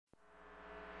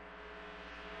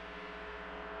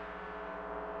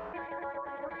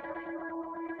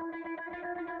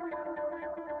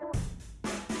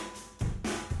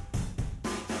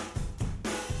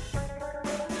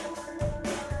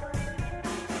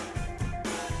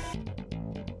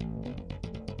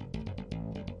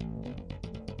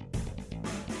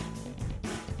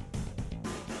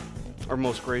Our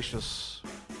most gracious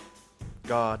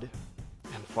God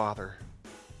and Father,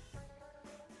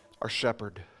 our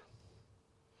shepherd,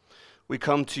 we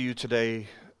come to you today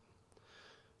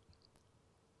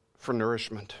for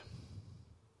nourishment,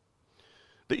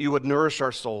 that you would nourish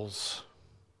our souls.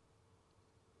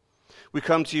 We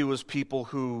come to you as people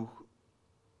who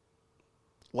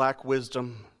lack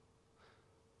wisdom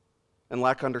and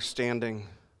lack understanding,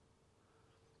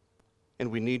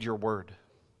 and we need your word.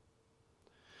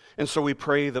 And so we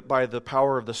pray that by the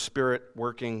power of the Spirit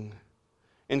working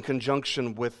in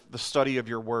conjunction with the study of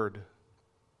your word,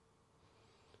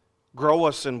 grow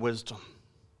us in wisdom,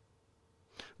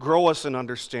 grow us in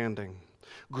understanding,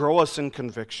 grow us in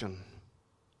conviction,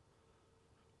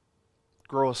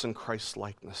 grow us in Christ's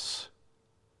likeness,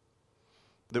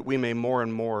 that we may more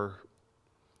and more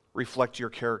reflect your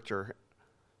character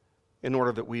in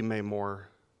order that we may more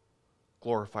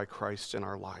glorify Christ in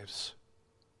our lives.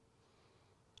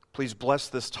 Please bless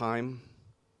this time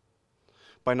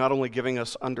by not only giving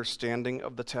us understanding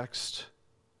of the text,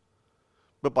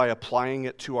 but by applying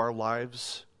it to our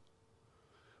lives.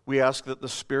 We ask that the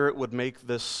Spirit would make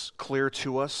this clear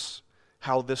to us,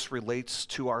 how this relates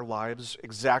to our lives,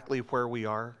 exactly where we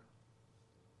are,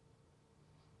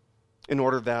 in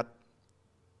order that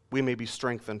we may be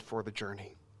strengthened for the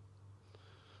journey,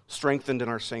 strengthened in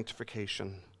our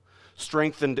sanctification,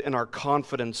 strengthened in our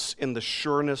confidence in the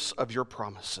sureness of your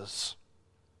promises,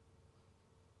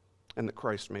 and that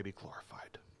Christ may be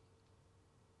glorified.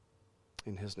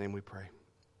 In his name we pray.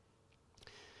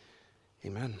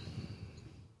 Amen.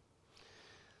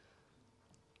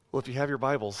 Well, if you have your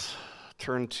Bibles,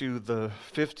 turn to the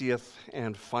 50th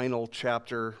and final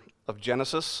chapter of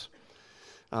Genesis.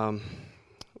 We'll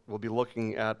be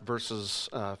looking at verses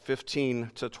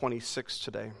 15 to 26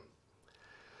 today.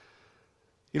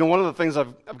 You know, one of the things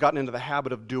I've gotten into the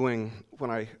habit of doing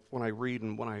when I read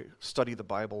and when I study the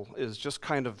Bible is just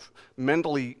kind of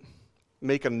mentally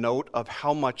make a note of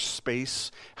how much space,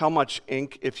 how much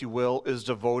ink, if you will, is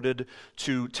devoted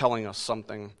to telling us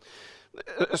something.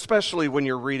 Especially when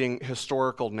you're reading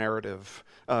historical narrative,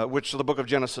 which the book of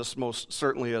Genesis most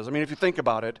certainly is. I mean, if you think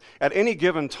about it, at any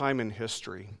given time in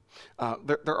history,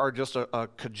 there are just a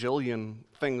cajillion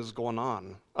things going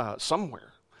on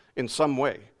somewhere, in some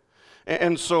way.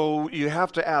 And so you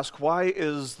have to ask, why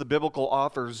is the biblical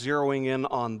author zeroing in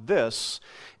on this?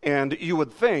 And you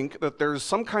would think that there's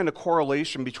some kind of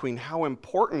correlation between how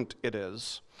important it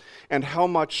is and how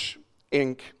much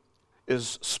ink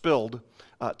is spilled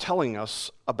telling us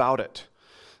about it.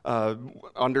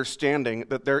 Understanding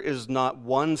that there is not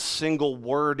one single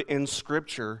word in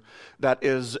Scripture that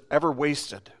is ever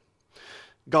wasted.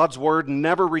 God's word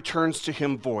never returns to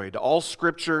him void. All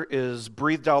Scripture is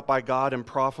breathed out by God and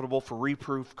profitable for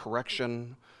reproof,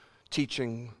 correction,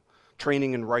 teaching,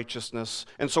 training in righteousness.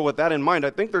 And so with that in mind, I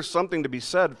think there's something to be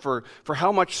said for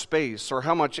how much space or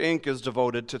how much ink is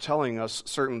devoted to telling us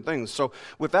certain things. So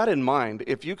with that in mind,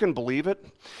 if you can believe it,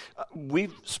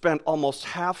 we've spent almost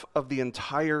half of the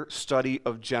entire study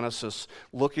of Genesis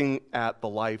looking at the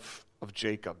life of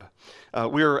Jacob.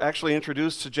 We were actually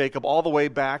introduced to Jacob all the way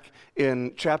back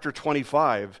in chapter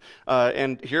 25,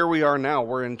 and here we are now,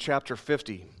 we're in chapter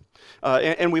 50.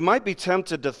 And we might be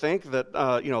tempted to think that,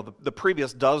 the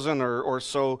previous dozen or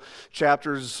so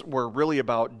chapters were really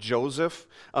about Joseph.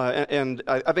 And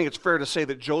I think it's fair to say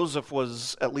that Joseph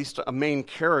was at least a main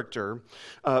character.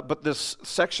 But this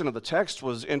section of the text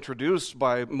was introduced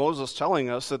by Moses telling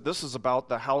us that this is about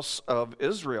the house of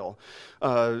Israel.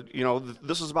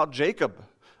 This is about Jacob,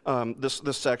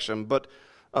 this section. But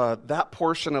that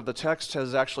portion of the text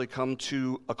has actually come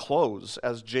to a close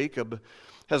as Jacob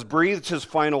has breathed his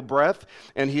final breath,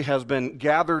 and he has been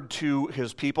gathered to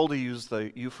his people, to use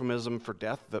the euphemism for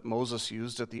death that Moses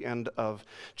used at the end of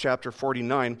chapter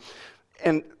 49.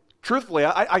 And truthfully,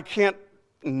 I can't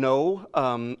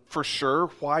know for sure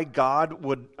why God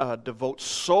would devote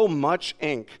so much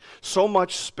ink, so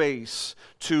much space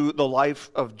to the life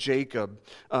of Jacob.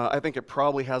 I think it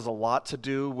probably has a lot to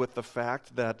do with the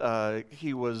fact that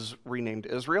he was renamed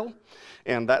Israel,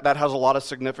 and that has a lot of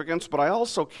significance. But I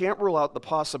also can't rule out the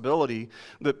possibility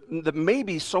that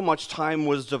maybe so much time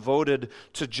was devoted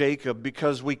to Jacob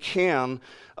because we can,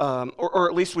 or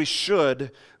at least we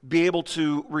should, be able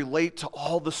to relate to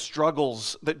all the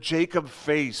struggles that Jacob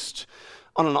faced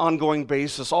on an ongoing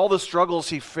basis, all the struggles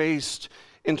he faced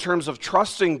in terms of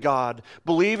trusting God,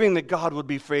 believing that God would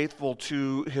be faithful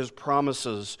to his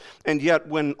promises. And yet,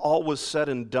 when all was said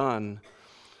and done,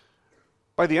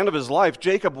 by the end of his life,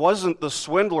 Jacob wasn't the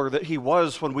swindler that he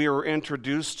was when we were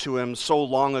introduced to him so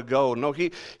long ago. No,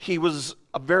 he was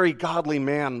a very godly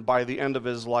man by the end of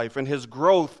his life, and his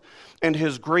growth and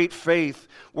his great faith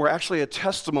were actually a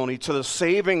testimony to the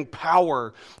saving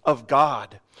power of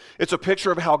God. It's a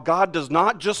picture of how God does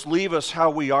not just leave us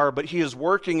how we are, but he is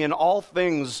working in all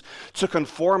things to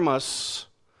conform us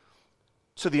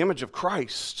to the image of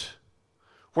Christ,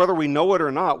 whether we know it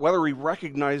or not, whether we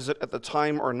recognize it at the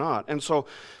time or not. And so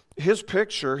his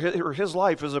picture, his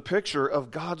life is a picture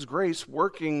of God's grace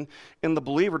working in the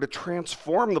believer to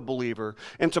transform the believer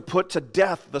and to put to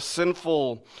death the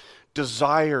sinful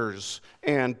desires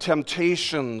and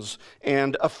temptations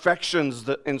and affections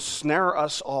that ensnare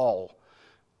us all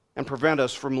and prevent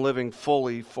us from living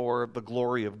fully for the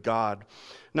glory of God.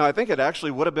 Now, I think it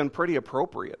actually would have been pretty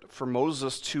appropriate for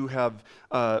Moses to have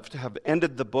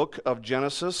ended the book of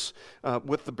Genesis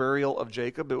with the burial of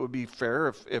Jacob. It would be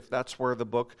fair if that's where the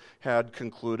book had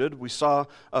concluded. We saw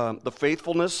the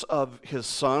faithfulness of his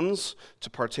sons to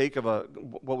partake of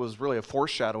what was really a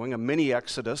foreshadowing, a mini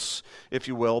exodus, if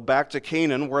you will, back to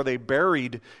Canaan, where they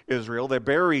buried Israel. They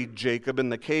buried Jacob in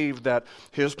the cave that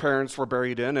his parents were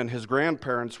buried in and his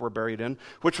grandparents were buried in,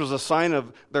 which was a sign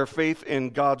of their faith in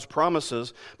God's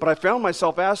promises. But I found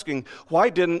myself asking, why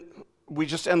didn't we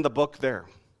just end the book there?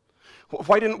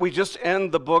 Why didn't we just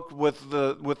end the book with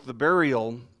the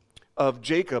burial of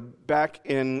Jacob back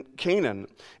in Canaan?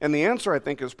 And the answer, I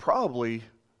think, is probably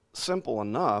simple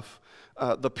enough.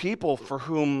 The people for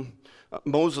whom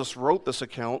Moses wrote this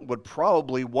account would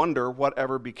probably wonder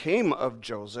whatever became of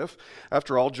Joseph.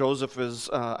 After all, Joseph is,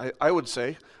 I would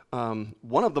say,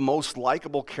 one of the most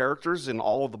likable characters in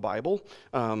all of the Bible,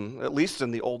 at least in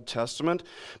the Old Testament.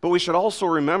 But we should also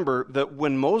remember that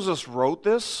when Moses wrote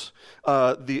this,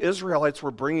 the Israelites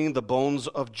were bringing the bones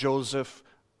of Joseph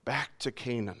back to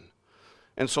Canaan.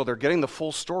 And so they're getting the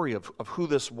full story of who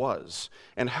this was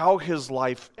and how his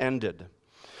life ended.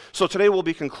 So today we'll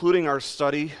be concluding our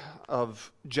study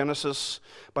of Genesis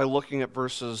by looking at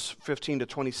verses 15 to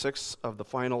 26 of the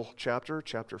final chapter,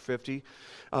 chapter 50.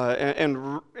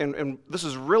 And this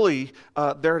is really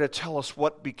there to tell us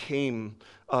what became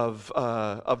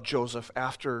of Joseph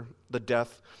after the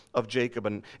death of Jacob,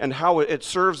 and how it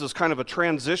serves as kind of a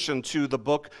transition to the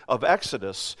book of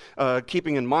Exodus,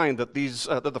 keeping in mind that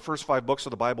that the first 5 books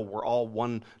of the Bible were all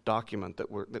one document,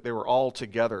 that they were all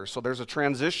together. So there's a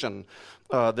transition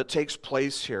that takes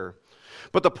place here.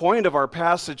 But the point of our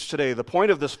passage today, the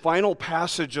point of this final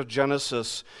passage of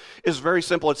Genesis is very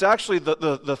simple. It's actually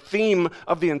the theme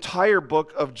of the entire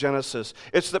book of Genesis.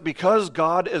 It's that because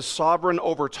God is sovereign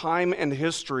over time and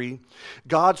history,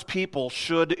 God's people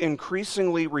should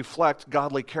increasingly reflect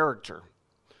godly character.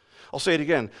 I'll say it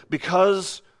again.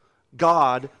 Because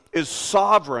God is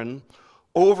sovereign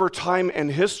over time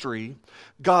and history,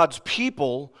 God's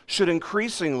people should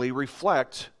increasingly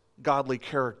reflect godly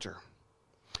character.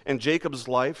 And Jacob's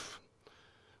life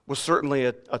was certainly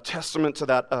a testament to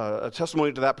that, a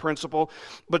testimony to that principle.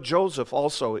 But Joseph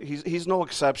also, he's no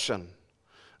exception.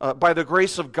 By the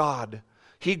grace of God,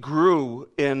 he grew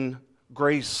in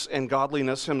grace and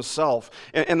godliness himself.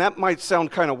 And that might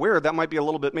sound kind of weird. That might be a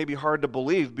little bit maybe hard to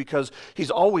believe, because he's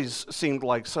always seemed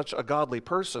like such a godly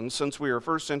person since we were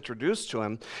first introduced to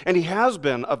him. And he has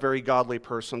been a very godly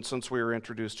person since we were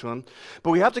introduced to him.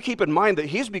 But we have to keep in mind that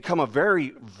he's become a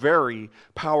very, very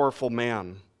powerful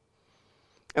man.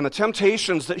 And the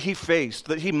temptations that he faced,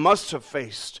 that he must have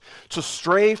faced, to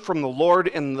stray from the Lord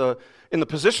in the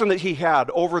position that he had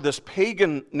over this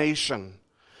pagan nation,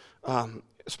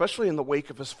 especially in the wake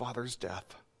of his father's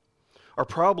death, are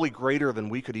probably greater than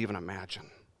we could even imagine.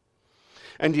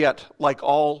 And yet, like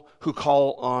all who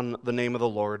call on the name of the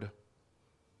Lord,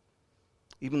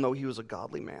 even though he was a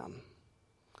godly man,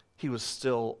 he was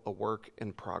still a work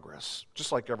in progress,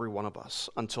 just like every one of us,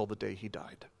 until the day he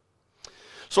died.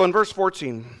 So in verse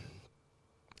 14,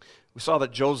 we saw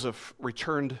that Joseph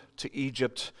returned to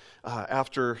Egypt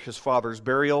after his father's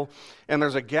burial, and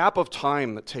there's a gap of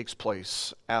time that takes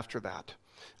place after that.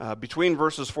 Between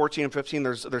verses 14 and 15,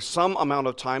 there's some amount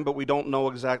of time, but we don't know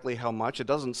exactly how much. It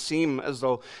doesn't seem as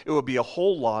though it would be a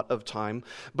whole lot of time.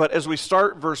 But as we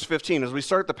start verse 15, as we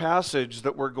start the passage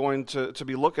that we're going to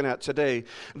be looking at today,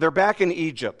 they're back in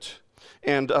Egypt.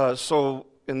 And so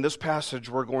in this passage,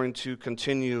 we're going to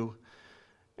continue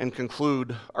and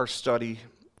conclude our study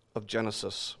of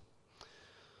Genesis.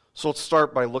 So let's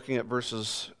start by looking at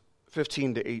verses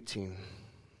 15 to 18.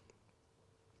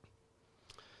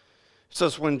 It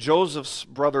says, when Joseph's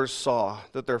brothers saw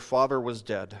that their father was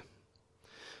dead,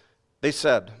 they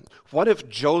said, what if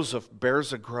Joseph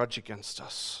bears a grudge against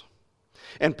us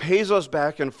and pays us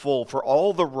back in full for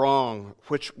all the wrong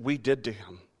which we did to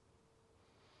him?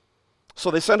 So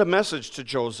they sent a message to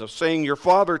Joseph, saying, "Your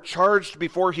father charged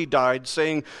before he died,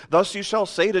 saying, 'Thus you shall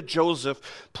say to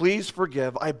Joseph, please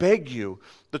forgive, I beg you,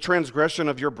 the transgression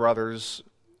of your brothers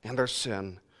and their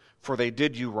sin, for they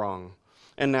did you wrong.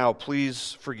 And now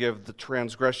please forgive the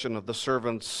transgression of the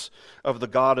servants of the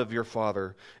God of your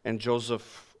father.' And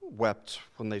Joseph wept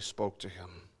when they spoke to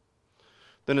him.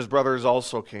 Then his brothers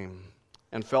also came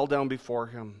and fell down before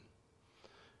him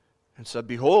and said,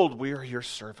 'Behold, we are your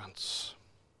servants.'"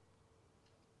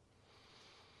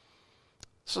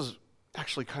 This is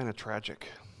actually kind of tragic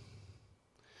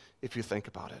if you think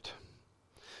about it,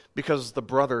 because the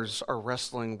brothers are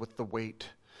wrestling with the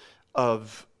weight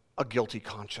of a guilty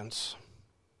conscience.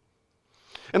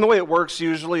 And the way it works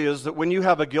usually is that when you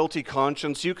have a guilty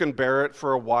conscience, you can bear it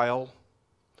for a while,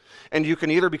 and you can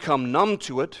either become numb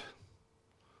to it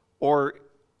or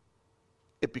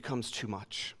it becomes too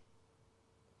much.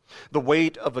 The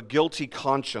weight of a guilty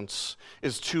conscience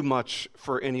is too much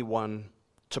for anyone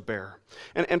to bear.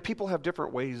 And people have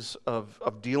different ways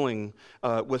of dealing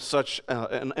with such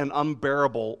an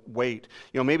unbearable weight.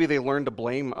 Maybe they learn to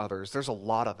blame others. There's a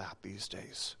lot of that these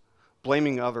days.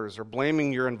 Blaming others, or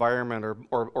blaming your environment,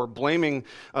 or blaming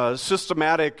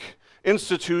systematic,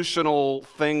 institutional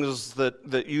things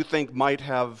that you think might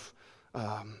have,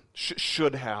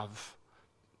 should have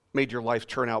made your life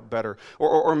turn out better.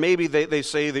 Or maybe they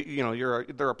say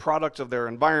that they're a product of their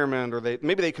environment, or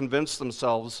maybe they convince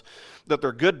themselves that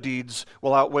their good deeds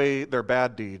will outweigh their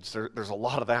bad deeds. There's a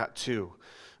lot of that too.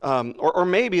 Or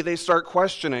maybe they start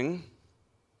questioning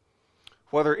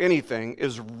whether anything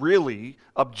is really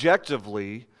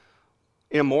objectively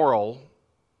immoral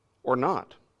or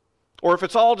not. Or if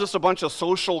it's all just a bunch of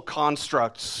social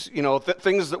constructs,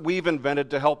 things that we've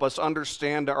invented to help us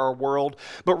understand our world,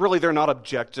 but really they're not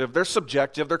objective. They're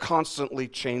subjective. They're constantly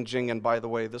changing. And by the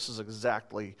way, this is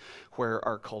exactly where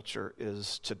our culture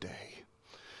is today.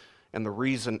 And the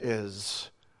reason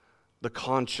is the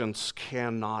conscience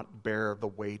cannot bear the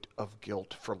weight of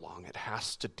guilt for long. It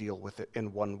has to deal with it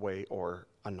in one way or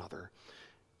another.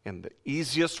 And the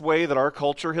easiest way that our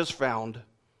culture has found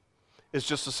is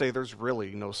just to say there's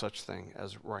really no such thing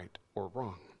as right or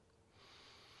wrong.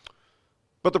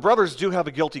 But the brothers do have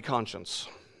a guilty conscience.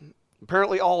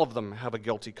 Apparently all of them have a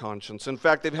guilty conscience. In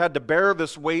fact, they've had to bear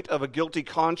this weight of a guilty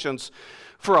conscience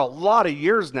for a lot of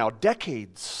years now,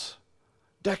 decades.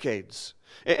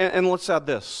 And let's add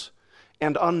this,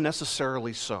 and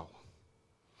unnecessarily so.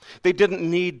 They didn't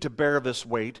need to bear this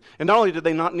weight. And not only did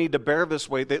they not need to bear this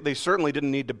weight, they certainly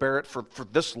didn't need to bear it for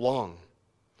this long.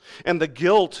 And the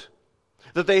guilt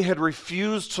that they had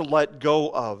refused to let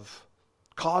go of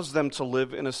caused them to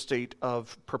live in a state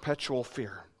of perpetual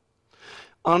fear.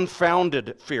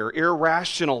 Unfounded fear,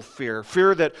 irrational fear,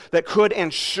 fear that could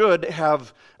and should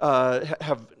have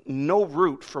no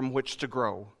root from which to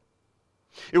grow.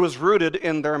 It was rooted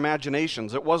in their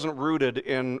imaginations. It wasn't rooted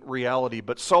in reality.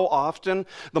 But so often,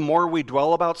 the more we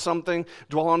dwell on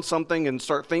something and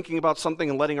start thinking about something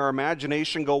and letting our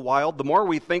imagination go wild, the more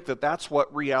we think that that's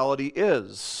what reality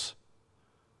is.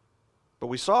 But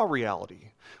we saw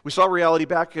reality. We saw reality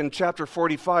back in chapter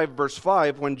 45, verse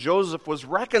 5, when Joseph was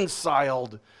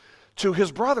reconciled to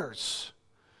his brothers.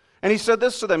 And he said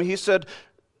this to them. He said,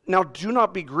 "Now do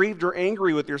not be grieved or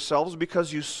angry with yourselves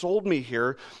because you sold me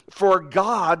here, for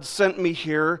God sent me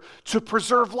here to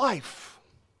preserve life."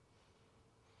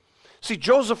 See,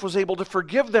 Joseph was able to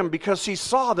forgive them because he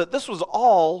saw that this was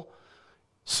all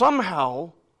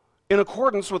somehow in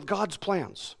accordance with God's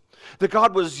plans. That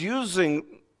God was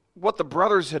using what the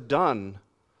brothers had done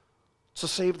to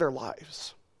save their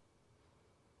lives.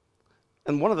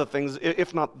 And one of the things,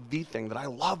 if not the thing, that I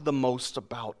love the most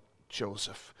about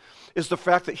Joseph is the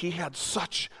fact that he had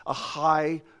such a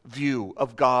high view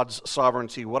of God's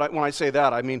sovereignty. When I say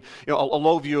that, I mean, a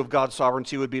low view of God's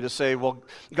sovereignty would be to say, well,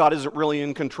 God isn't really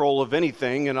in control of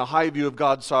anything, and a high view of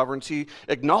God's sovereignty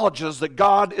acknowledges that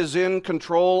God is in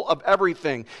control of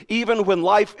everything. Even when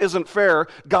life isn't fair,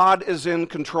 God is in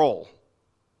control.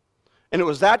 And it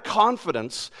was that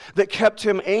confidence that kept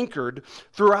him anchored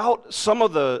throughout some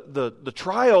of the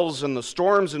trials and the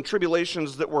storms and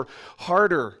tribulations that were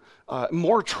harder,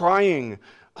 more trying,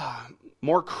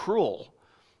 more cruel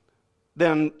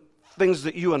than things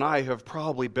that you and I have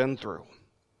probably been through.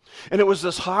 And it was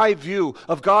this high view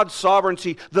of God's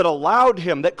sovereignty that allowed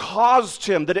him, that caused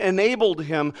him, that enabled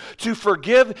him to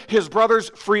forgive his brothers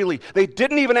freely. They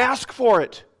didn't even ask for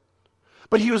it.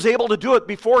 But he was able to do it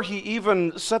before he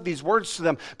even said these words to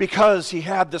them because he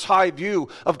had this high view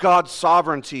of God's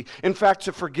sovereignty. In fact,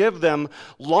 to forgive them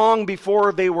long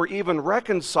before they were even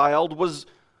reconciled was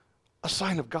a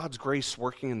sign of God's grace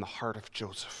working in the heart of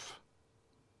Joseph.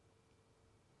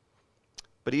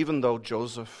 But even though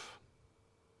Joseph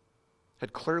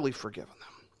had clearly forgiven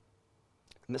them,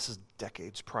 and this is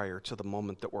decades prior to the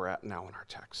moment that we're at now in our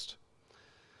text,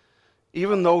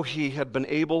 even though he had been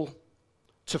able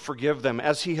to forgive them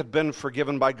as he had been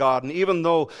forgiven by God, and even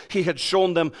though he had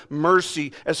shown them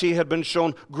mercy as he had been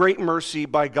shown great mercy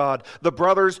by God, the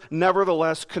brothers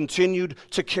nevertheless continued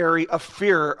to carry a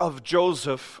fear of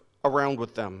Joseph around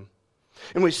with them.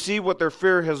 And we see what their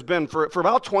fear has been. For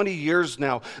about 20 years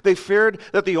now, they feared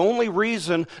that the only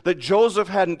reason that Joseph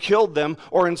hadn't killed them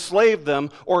or enslaved them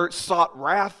or sought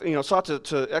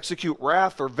to execute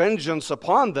wrath or vengeance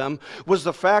upon them was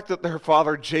the fact that their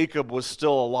father Jacob was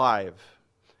still alive,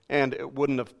 and it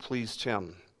wouldn't have pleased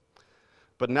him.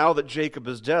 But now that Jacob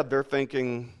is dead, they're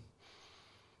thinking,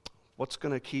 what's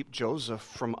going to keep Joseph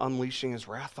from unleashing his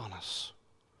wrath on us?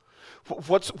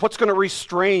 What's going to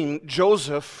restrain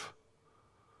Joseph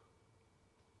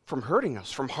from hurting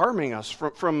us, from harming us,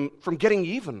 from getting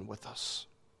even with us?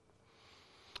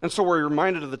 And so we're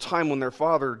reminded of the time when their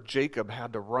father Jacob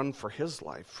had to run for his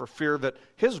life for fear that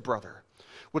his brother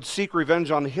would seek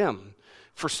revenge on him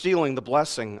for stealing the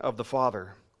blessing of the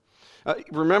father.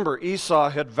 Remember, Esau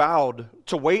had vowed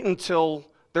to wait until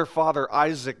their father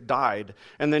Isaac died,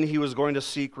 and then he was going to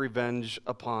seek revenge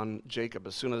upon Jacob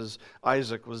as soon as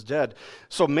Isaac was dead.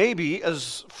 So maybe,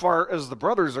 as far as the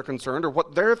brothers are concerned, or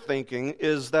what they're thinking,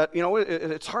 is that,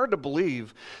 it's hard to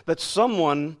believe that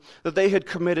someone that they had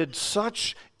committed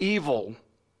such evil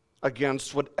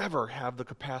against would ever have the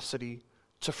capacity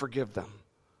to forgive them.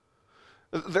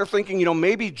 They're thinking,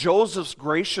 maybe Joseph's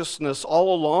graciousness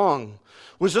all along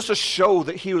was just a show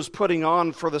that he was putting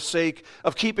on for the sake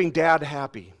of keeping Dad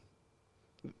happy.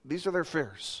 These are their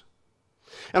fears.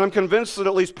 And I'm convinced that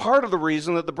at least part of the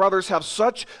reason that the brothers have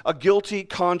such a guilty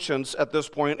conscience at this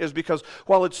point is because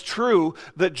while it's true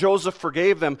that Joseph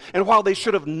forgave them, and while they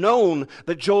should have known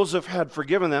that Joseph had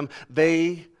forgiven them,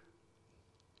 they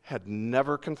had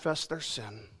never confessed their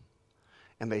sin,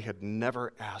 and they had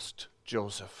never asked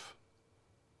Joseph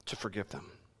to forgive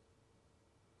them.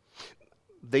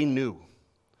 They knew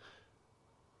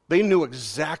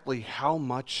exactly how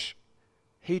much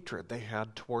hatred they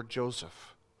had toward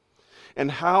Joseph,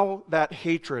 and how that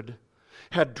hatred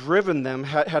had driven them,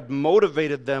 had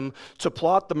motivated them to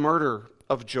plot the murder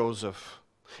of Joseph.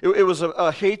 It was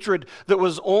a hatred that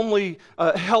was only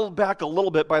held back a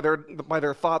little bit by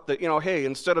their thought that, hey,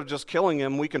 instead of just killing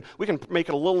him, we can make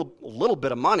it a little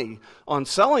bit of money on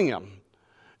selling him.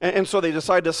 And so they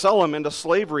decided to sell him into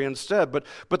slavery instead.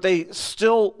 But they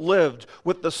still lived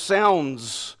with the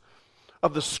sounds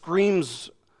of the screams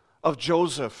of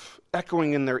Joseph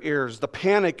echoing in their ears, the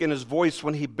panic in his voice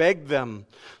when he begged them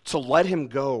to let him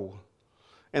go.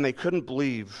 And they couldn't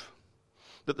believe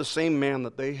that the same man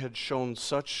that they had shown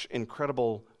such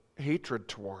incredible hatred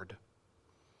toward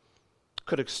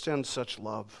could extend such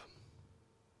love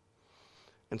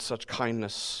and such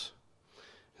kindness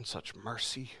and such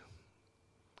mercy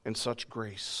and such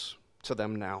grace to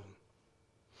them now.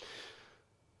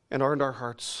 And aren't our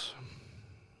hearts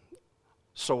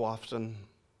so often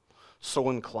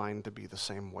so inclined to be the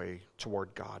same way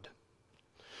toward God?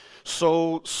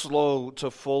 So slow to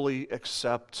fully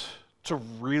accept, to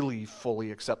really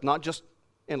fully accept, not just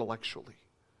intellectually,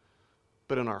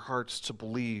 but in our hearts to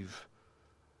believe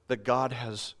that God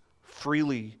has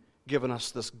freely given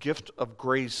us this gift of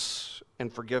grace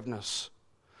and forgiveness.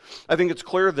 I think it's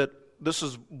clear that this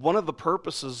is one of the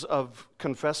purposes of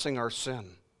confessing our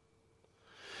sin.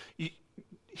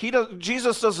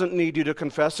 Jesus doesn't need you to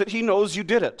confess it. He knows you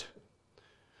did it.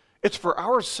 It's for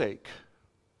our sake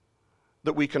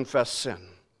that we confess sin.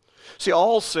 See,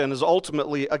 all sin is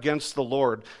ultimately against the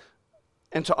Lord.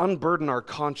 And to unburden our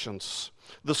conscience,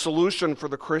 the solution for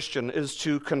the Christian is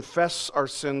to confess our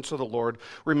sin to the Lord,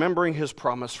 remembering his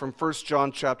promise from 1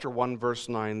 John chapter 1, verse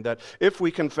 9, that if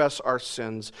we confess our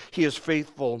sins, he is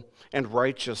faithful and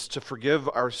righteous to forgive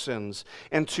our sins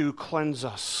and to cleanse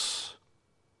us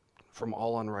from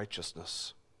all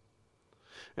unrighteousness.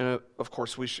 And of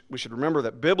course, we should remember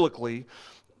that biblically,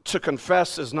 to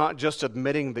confess is not just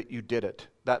admitting that you did it.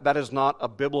 That is not a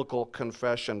biblical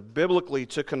confession. Biblically,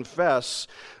 to confess,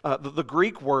 the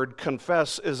Greek word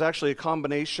confess is actually a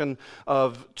combination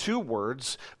of two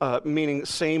words, meaning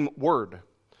same word.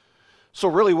 So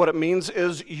really what it means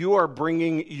is you are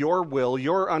bringing your will,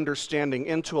 your understanding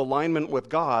into alignment with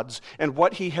God's, and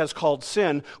what he has called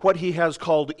sin, what he has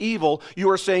called evil, you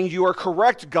are saying, you are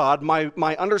correct, God. My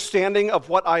understanding of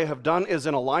what I have done is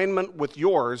in alignment with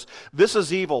yours. This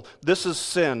is evil. This is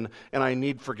sin, and I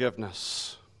need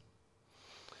forgiveness.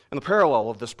 And the parallel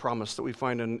of this promise that we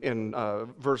find in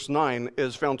verse 9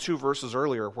 is found 2 verses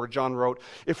earlier, where John wrote,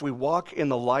 "If we walk in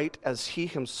the light as he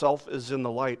himself is in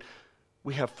the light,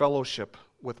 we have fellowship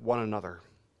with one another.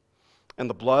 And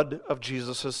the blood of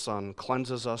Jesus, his Son,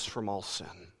 cleanses us from all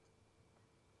sin."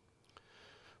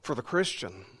 For the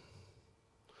Christian,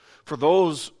 for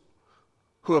those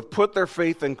who have put their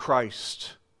faith in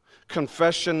Christ,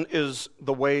 confession is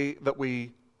the way that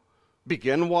we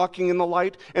begin walking in the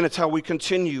light, and it's how we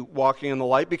continue walking in the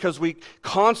light, because we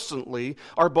constantly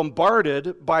are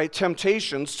bombarded by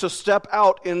temptations to step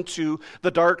out into the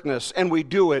darkness, and we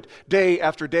do it day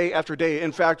after day after day.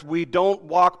 In fact, we don't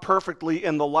walk perfectly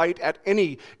in the light at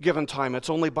any given time.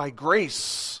 It's only by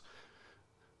grace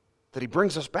that he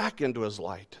brings us back into his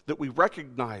light, that we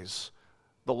recognize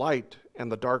the light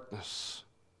and the darkness.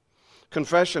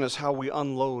 Confession is how we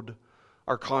unload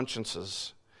our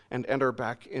consciences and enter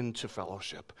back into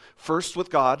fellowship. First with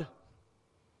God,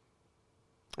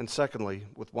 and secondly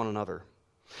with one another.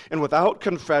 And without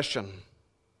confession,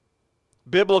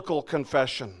 biblical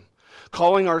confession,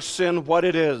 calling our sin what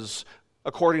it is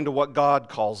according to what God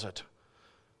calls it,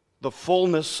 the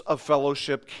fullness of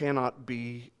fellowship cannot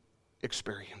be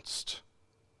experienced.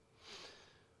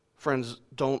 Friends,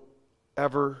 don't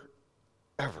ever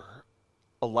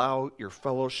allow your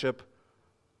fellowship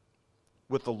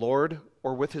with the Lord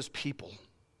or with his people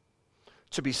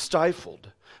to be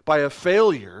stifled by a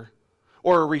failure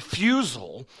or a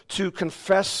refusal to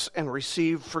confess and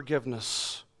receive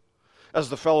forgiveness, as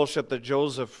the fellowship that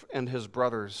Joseph and his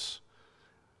brothers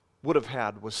would have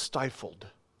had was stifled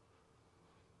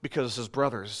because his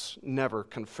brothers never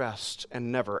confessed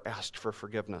and never asked for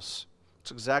forgiveness.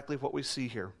 It's exactly what we see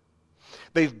here.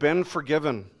 They've been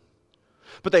forgiven,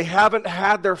 but they haven't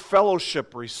had their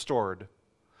fellowship restored,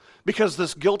 because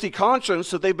this guilty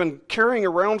conscience that they've been carrying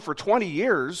around for 20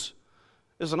 years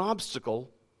is an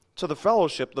obstacle to the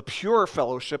fellowship, the pure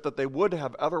fellowship that they would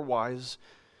have otherwise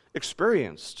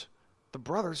experienced. The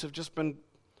brothers have just been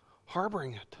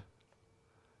harboring it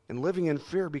and living in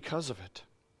fear because of it.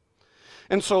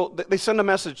 And so they send a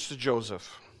message to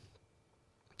Joseph.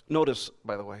 Notice,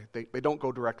 by the way, they don't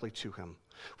go directly to him,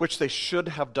 which they should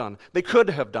have done. They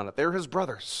could have done it. They're his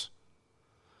brothers.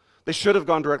 They should have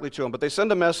gone directly to him, but they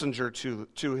send a messenger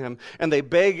to him, and they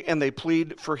beg and they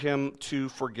plead for him to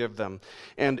forgive them.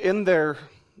 And in their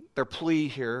plea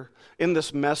here, in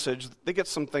this message, they get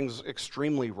some things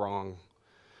extremely wrong,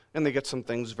 and they get some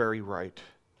things very right,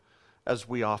 as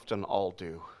we often all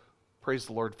do. Praise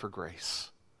the Lord for grace.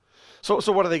 So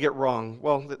what do they get wrong?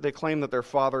 Well, they claim that their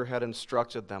father had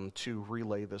instructed them to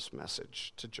relay this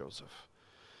message to Joseph.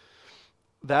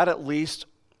 That at least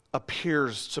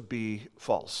appears to be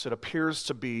false. It appears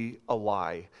to be a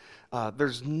lie.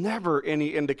 There's never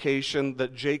any indication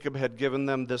that Jacob had given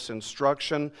them this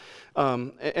instruction.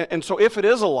 And so if it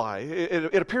is a lie,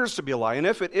 it appears to be a lie. And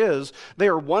if it is, they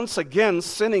are once again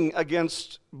sinning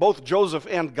against both Joseph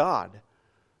and God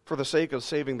for the sake of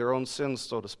saving their own sins,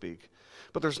 so to speak.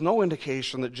 But there's no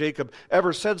indication that Jacob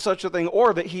ever said such a thing,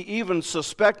 or that he even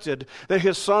suspected that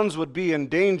his sons would be in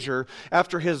danger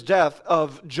after his death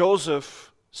of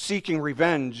Joseph seeking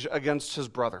revenge against his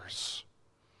brothers.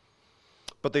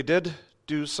 But they did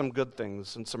do some good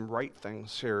things and some right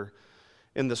things here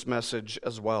in this message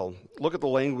as well. Look at the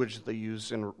language they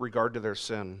use in regard to their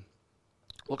sin.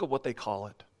 Look at what they call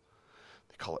it.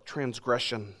 They call it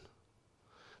transgression.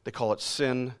 They call it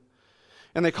sin.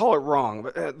 And they call it wrong.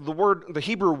 But the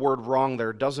Hebrew word wrong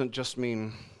there doesn't just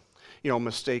mean,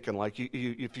 mistaken. Like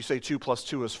if you say 2 +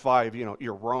 2 is 5,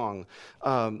 you're wrong.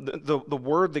 The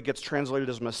word that gets translated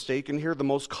as mistaken here, the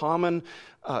most common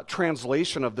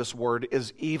translation of this word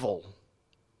is evil.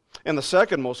 And the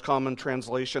second most common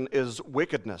translation is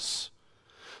wickedness.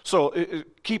 So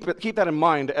keep that in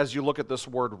mind as you look at this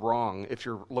word wrong, if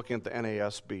you're looking at the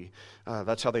NASB.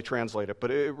 That's how they translate it.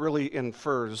 But it really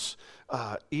infers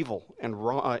evil and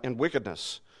wrong, and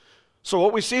wickedness. So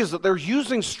what we see is that they're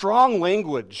using strong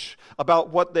language about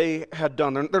what they had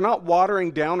done. They're not watering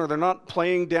down, or they're not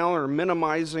playing down or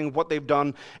minimizing what they've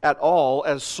done at all,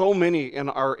 as so many in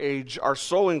our age are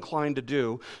so inclined to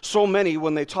do. So many,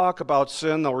 when they talk about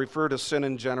sin, they'll refer to sin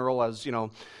in general as,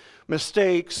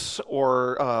 mistakes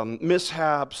or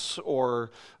mishaps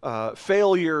or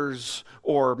failures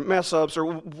or mess-ups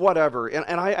or whatever.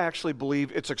 And I actually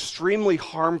believe it's extremely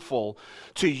harmful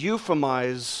to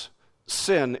euphemize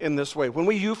sin in this way. When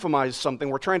we euphemize something,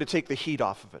 we're trying to take the heat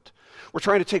off of it. We're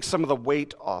trying to take some of the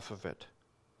weight off of it.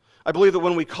 I believe that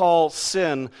when we call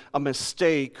sin a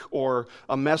mistake or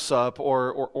a mess up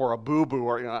or a boo-boo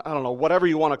or I don't know, whatever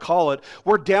you want to call it,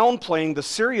 we're downplaying the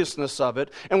seriousness of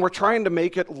it, and we're trying to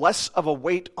make it less of a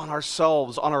weight on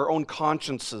ourselves, on our own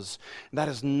consciences. And that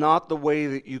is not the way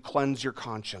that you cleanse your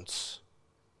conscience.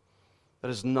 That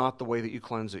is not the way that you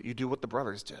cleanse it. You do what the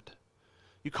brothers did.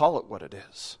 You call it what it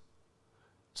is.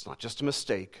 It's not just a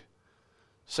mistake.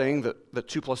 Saying that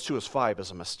 2 plus 2 is 5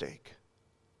 is a mistake.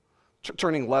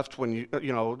 Turning left when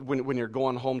you're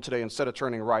going home today instead of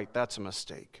turning right, that's a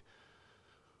mistake.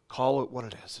 Call it what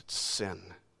it is. It's sin.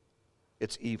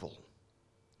 It's evil.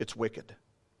 It's wicked.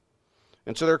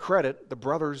 And to their credit, the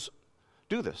brothers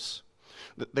do this.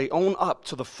 They own up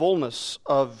to the fullness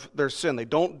of their sin. They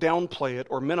don't downplay it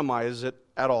or minimize it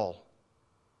at all.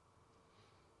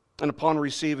 And upon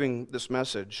receiving this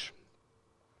message,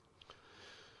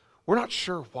 we're not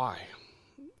sure why,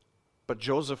 but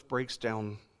Joseph breaks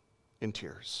down in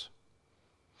tears.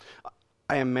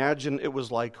 I imagine it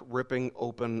was like ripping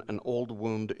open an old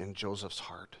wound in Joseph's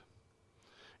heart,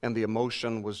 and the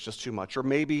emotion was just too much. Or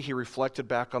maybe he reflected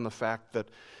back on the fact that,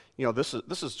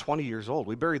 this is 20 years old.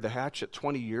 We buried the hatchet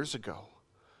 20 years ago,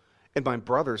 and my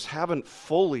brothers haven't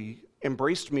fully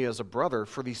embraced me as a brother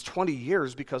for these 20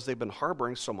 years because they've been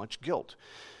harboring so much guilt.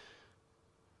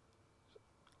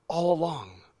 All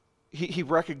along, he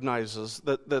recognizes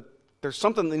that there's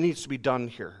something that needs to be done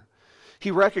here. He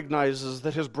recognizes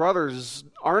that his brothers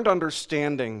aren't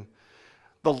understanding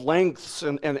the lengths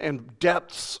and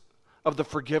depths of the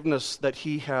forgiveness that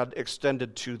he had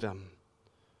extended to them.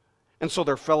 And so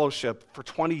their fellowship for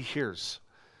 20 years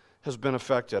has been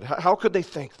affected. How could they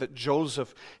think that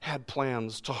Joseph had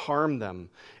plans to harm them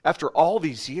after all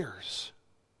these years?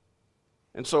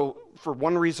 And so, for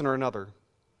one reason or another,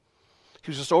 he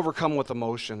was just overcome with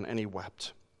emotion and he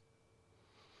wept.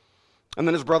 And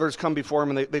then his brothers come before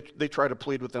him and they try to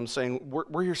plead with them, saying,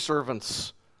 we're your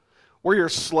servants. We're your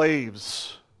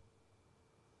slaves.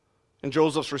 And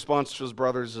Joseph's response to his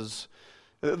brothers is,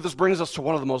 this brings us to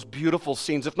one of the most beautiful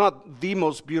scenes, if not the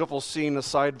most beautiful scene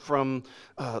aside from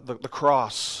the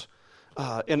cross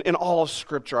in all of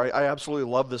Scripture. I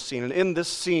absolutely love this scene. And in this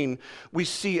scene, we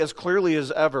see as clearly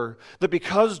as ever that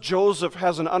because Joseph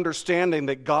has an understanding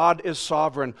that God is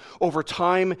sovereign over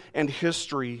time and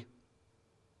history,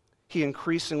 he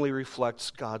increasingly reflects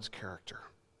God's character.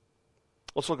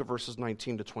 Let's look at verses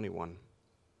 19 to 21.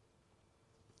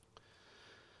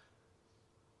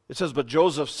 It says, "But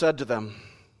Joseph said to them,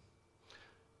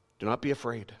 'Do not be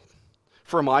afraid,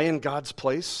 for am I in God's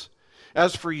place?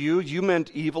 As for you, you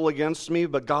meant evil against me,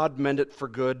 but God meant it for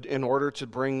good in order to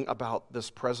bring about this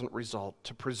present result,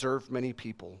 to preserve many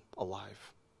people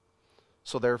alive.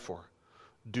 So therefore,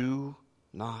 do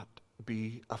not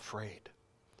be afraid.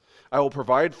 I will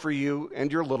provide for you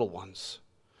and your little ones.'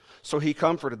 So he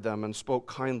comforted them and spoke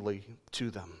kindly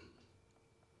to them."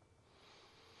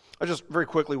 I just very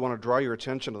quickly want to draw your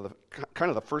attention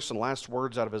to the first and last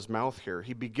words out of his mouth here.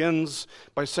 He begins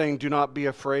by saying, "Do not be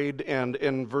afraid," and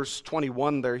in verse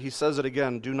 21 there, he says it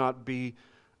again, "Do not be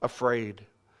afraid."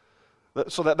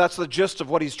 So that's the gist of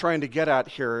what he's trying to get at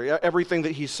here. Everything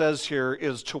that he says here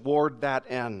is toward that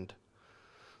end.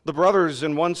 The brothers,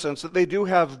 in one sense, that they do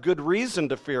have good reason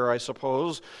to fear, I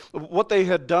suppose. What they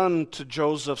had done to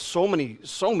Joseph so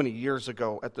many years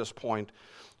ago at this point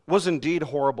was indeed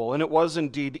horrible, and it was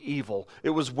indeed evil.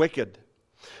 It was wicked.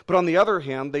 But on the other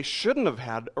hand, they shouldn't have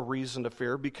had a reason to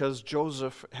fear because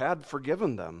Joseph had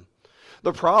forgiven them.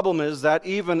 The problem is that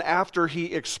even after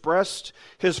he expressed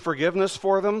his forgiveness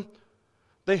for them,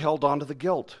 they held on to the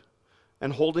guilt.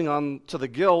 And holding on to the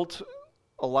guilt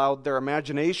allowed their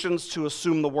imaginations to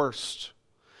assume the worst.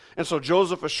 And so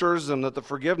Joseph assures them that the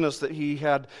forgiveness that he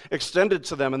had extended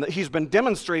to them and that he's been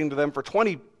demonstrating to them for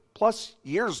 20 plus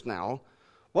years now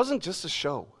wasn't just a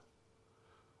show.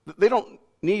 They don't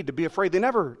need to be afraid. They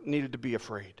never needed to be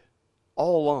afraid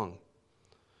all along.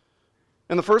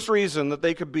 And the first reason that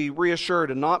they could be reassured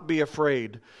and not be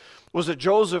afraid was that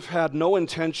Joseph had no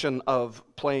intention of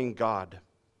playing God.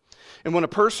 And when a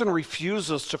person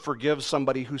refuses to forgive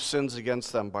somebody who sins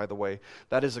against them, by the way,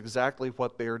 that is exactly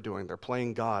what they are doing. They're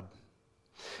playing God.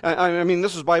 I mean,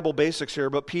 this is Bible basics here,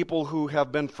 but people who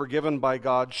have been forgiven by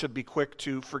God should be quick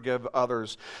to forgive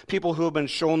others. People who have been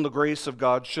shown the grace of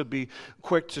God should be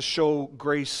quick to show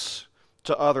grace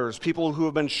to others. People who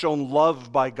have been shown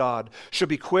love by God should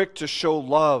be quick to show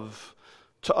love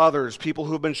to others. People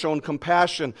who have been shown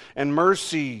compassion and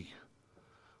mercy,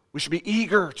 we should be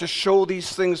eager to show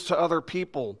these things to other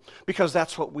people because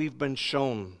that's what we've been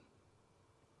shown.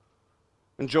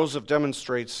 And Joseph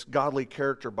demonstrates godly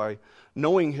character by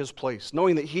knowing his place,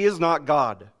 knowing that he is not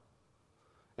God,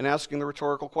 and asking the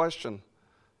rhetorical question,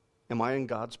 Am I in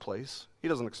God's place? He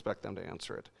doesn't expect them to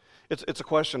answer it. It's a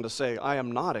question to say, I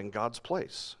am not in God's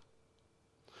place.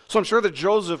 So I'm sure that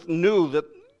Joseph knew that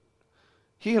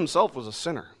he himself was a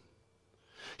sinner.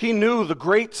 He knew the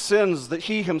great sins that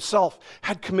he himself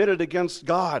had committed against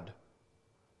God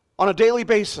on a daily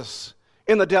basis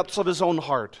in the depths of his own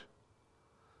heart.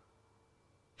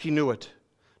 He knew it.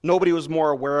 Nobody was more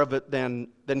aware of it than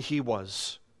he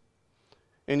was.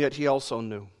 And yet he also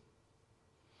knew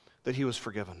that he was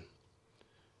forgiven.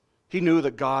 He knew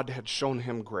that God had shown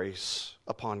him grace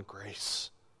upon grace.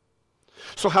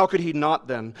 So how could he not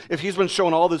then, if he's been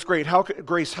shown all this grace, how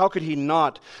could he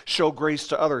not show grace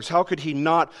to others? How could he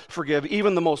not forgive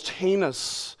even the most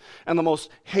heinous and the most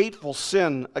hateful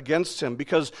sin against him?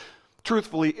 Because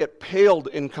truthfully, it paled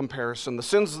in comparison. The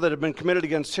sins that had been committed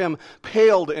against him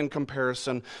paled in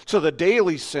comparison to the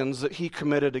daily sins that he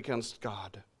committed against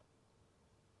God.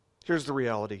 Here's the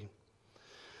reality.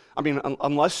 I mean,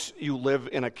 unless you live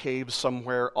in a cave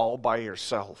somewhere all by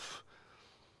yourself,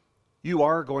 you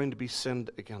are going to be sinned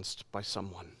against by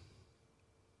someone.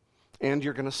 And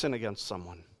you're going to sin against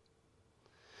someone.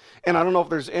 And I don't know if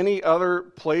there's any other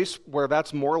place where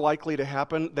that's more likely to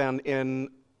happen than in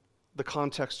the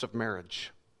context of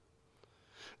marriage.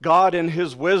 God, in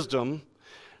his wisdom,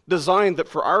 designed that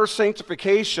for our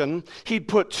sanctification, he'd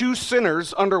put two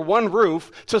sinners under one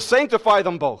roof to sanctify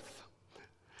them both.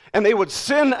 And they would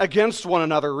sin against one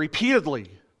another repeatedly.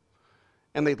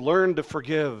 And they'd learn to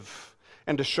forgive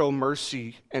and to show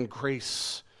mercy and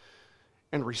grace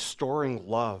and restoring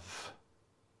love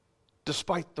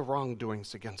despite the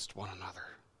wrongdoings against one another.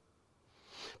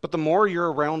 But the more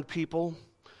you're around people,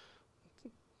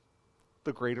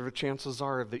 the greater the chances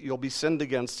are that you'll be sinned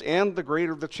against, and the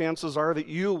greater the chances are that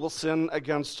you will sin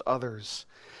against others.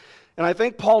 And I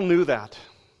think Paul knew that.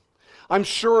 I'm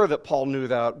sure that Paul knew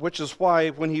that, which is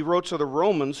why when he wrote to the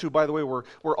Romans, who, by the way, were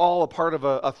all a part of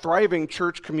a thriving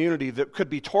church community that could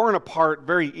be torn apart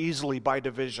very easily by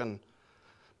division,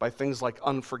 by things like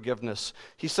unforgiveness,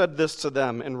 he said this to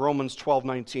them in Romans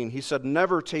 12:19. He said,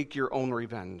 "Never take your own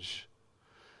revenge,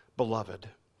 beloved,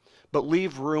 but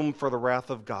leave room for the wrath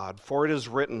of God, for it is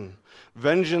written,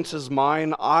 'Vengeance is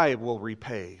mine, I will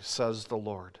repay,' says the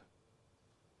Lord."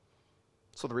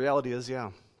 So the reality is,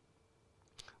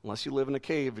 unless you live in a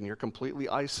cave and you're completely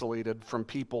isolated from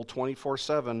people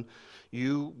 24/7,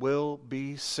 you will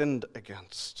be sinned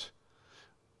against.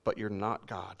 But you're not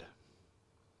God.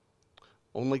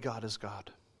 Only God is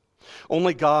God.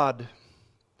 Only God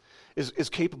is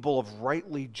capable of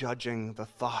rightly judging the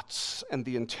thoughts and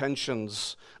the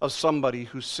intentions of somebody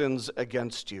who sins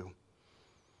against you.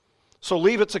 So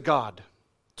leave it to God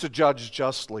to judge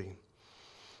justly.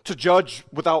 To judge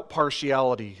without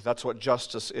partiality. That's what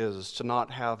justice is, to not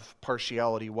have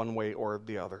partiality one way or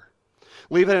the other.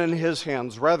 Leave it in his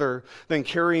hands rather than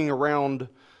carrying around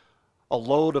a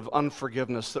load of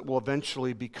unforgiveness that will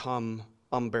eventually become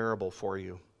unbearable for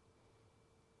you.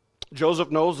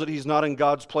 Joseph knows that he's not in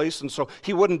God's place, and so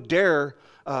he wouldn't dare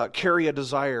carry a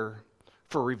desire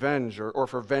for revenge or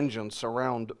for vengeance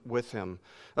around with him.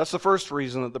 That's the first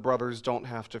reason that the brothers don't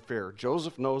have to fear.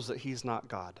 Joseph knows that he's not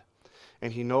God.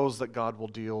 And he knows that God will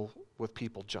deal with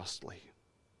people justly.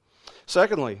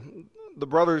 Secondly, the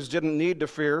brothers didn't need to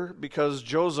fear because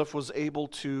Joseph was able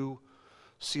to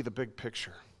see the big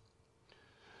picture.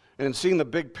 And in seeing the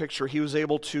big picture, he was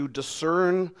able to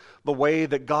discern the way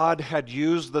that God had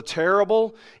used the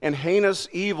terrible and heinous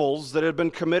evils that had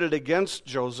been committed against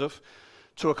Joseph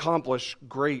to accomplish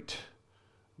great,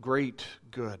 great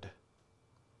good.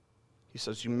 He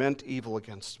says, "You meant evil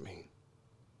against me,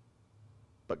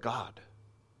 but God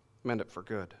meant it for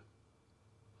good."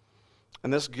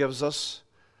 And this gives us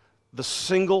the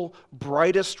single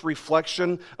brightest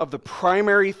reflection of the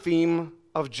primary theme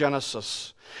of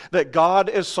Genesis, that God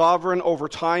is sovereign over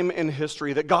time and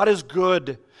history, that God is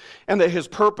good, and that his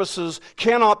purposes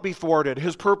cannot be thwarted.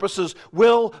 His purposes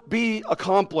will be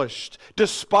accomplished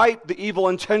despite the evil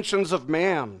intentions of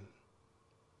man.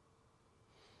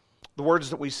 The words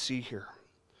that we see here,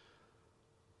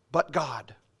 "But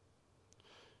God,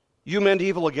 you meant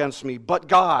evil against me, but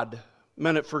God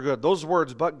meant it for good." Those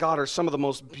words, "but God," are some of the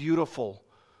most beautiful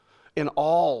in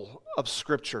all of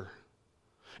Scripture.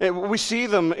 And we see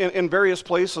them in various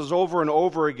places over and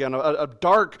over again. A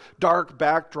dark, dark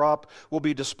backdrop will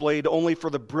be displayed only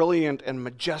for the brilliant and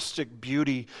majestic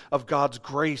beauty of God's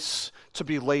grace to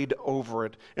be laid over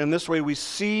it. In this way, we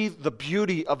see the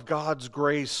beauty of God's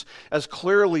grace as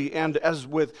clearly and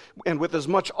with as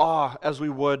much awe as we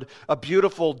would a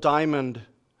beautiful diamond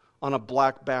on a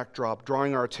black backdrop,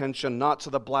 drawing our attention not to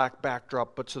the black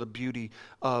backdrop, but to the beauty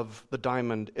of the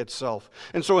diamond itself.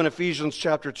 And so in Ephesians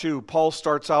chapter 2, Paul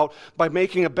starts out by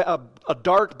making a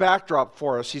dark backdrop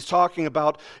for us. He's talking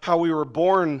about how we were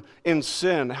born in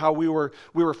sin, how we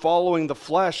were following the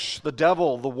flesh, the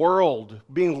devil, the world,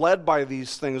 being led by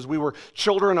these things. We were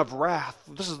children of wrath.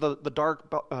 This is the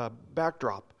dark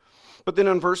backdrop. But then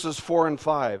in verses 4 and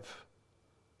 5,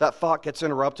 that thought gets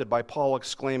interrupted by Paul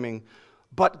exclaiming,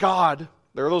 "But God,"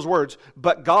 there are those words,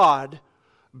 "but God,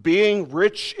 being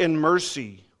rich in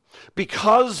mercy,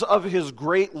 because of his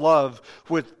great love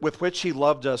with which he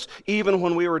loved us, even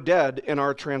when we were dead in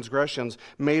our transgressions,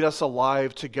 made us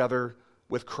alive together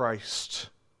with Christ."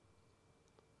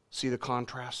 See the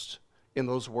contrast in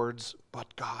those words,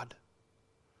 "but God."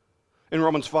 In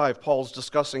Romans 5, Paul's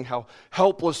discussing how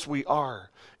helpless we are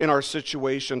in our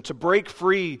situation to break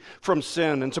free from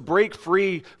sin and to break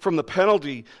free from the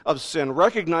penalty of sin,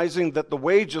 recognizing that the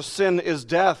wage of sin is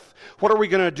death. What are we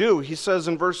going to do? He says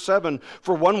in verse 7,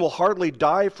 "For one will hardly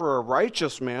die for a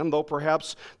righteous man, though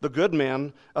perhaps for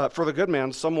the good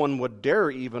man someone would dare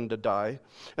even to die."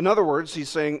 In other words, he's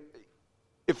saying,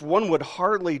 if one would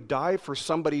hardly die for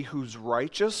somebody who's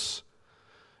righteous,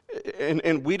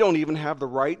 and we don't even have the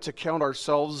right to count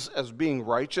ourselves as being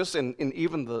righteous in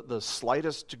even the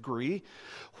slightest degree,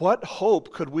 what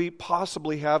hope could we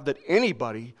possibly have that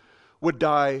anybody would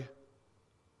die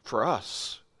for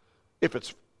us? If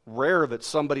it's rare that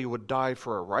somebody would die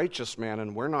for a righteous man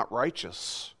and we're not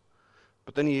righteous.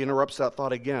 But then he interrupts that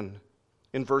thought again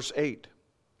in verse 8.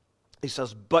 He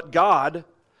says, "But God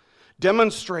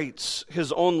demonstrates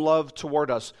his own love toward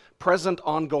us," present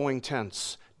ongoing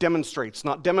tense. Demonstrates,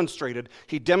 not demonstrated.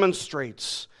 He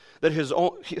demonstrates that his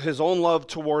own love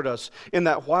toward us, in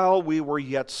that while we were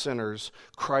yet sinners,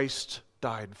 Christ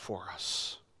died for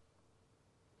us.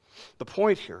 The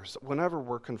point here is that whenever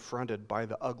we're confronted by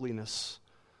the ugliness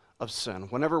of sin,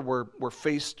 whenever we're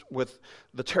faced with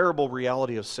the terrible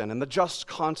reality of sin and the just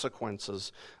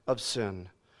consequences of sin,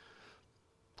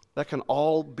 that can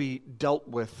all be dealt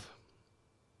with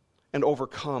and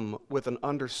overcome with an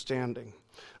understanding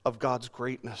of God's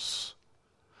greatness,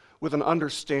 with an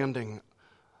understanding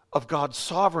of God's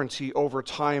sovereignty over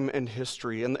time and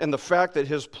history, and the fact that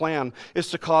his plan is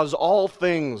to cause all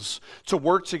things to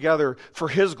work together for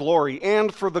his glory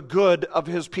and for the good of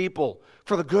his people,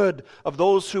 for the good of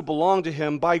those who belong to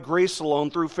him by grace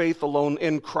alone, through faith alone,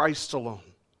 in Christ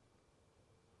alone.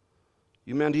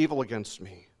 You meant evil against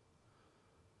me,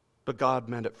 but God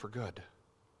meant it for good.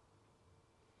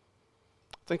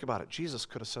 Think about it. Jesus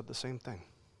could have said the same thing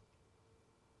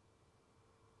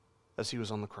as he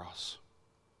was on the cross.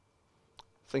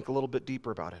 Think a little bit deeper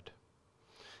about it.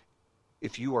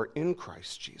 If you are in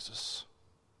Christ Jesus,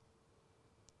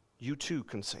 you too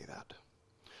can say that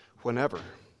whenever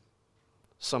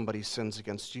somebody sins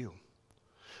against you,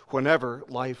 whenever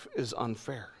life is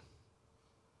unfair.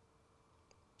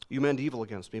 You meant evil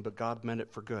against me, but God meant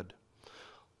it for good.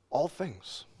 All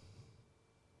things.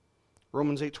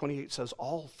 Romans 8:28 says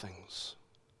all things.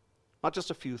 Not just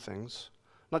a few things,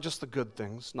 not just the good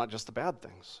things, not just the bad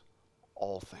things.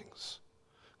 All things.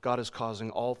 God is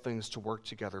causing all things to work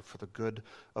together for the good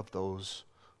of those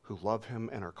who love him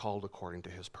and are called according to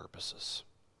his purposes.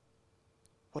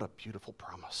 What a beautiful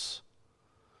promise.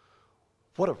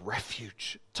 What a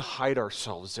refuge to hide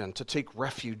ourselves in, to take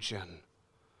refuge in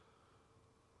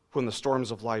when the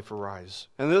storms of life arise.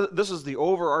 And this is the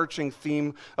overarching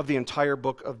theme of the entire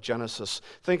book of Genesis.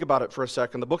 Think about it for a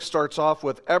second. The book starts off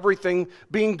with everything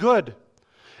being good.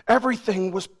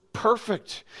 Everything was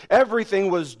perfect.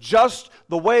 Everything was just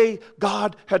the way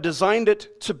God had designed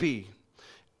it to be,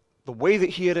 the way that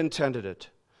he had intended it.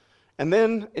 And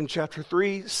then in chapter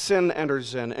 3, sin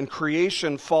enters in, and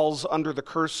creation falls under the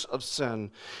curse of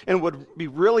sin. And it would be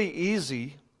really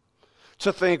easy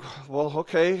to think, well,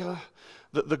 okay,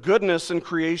 the goodness in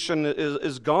creation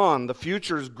is gone. The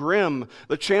future's grim.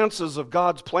 The chances of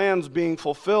God's plans being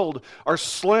fulfilled are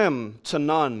slim to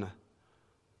none.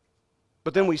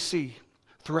 But then we see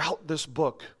throughout this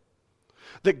book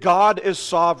that God is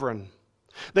sovereign,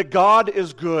 that God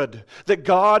is good, that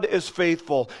God is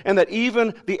faithful, and that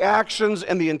even the actions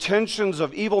and the intentions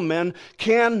of evil men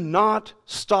cannot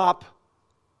stop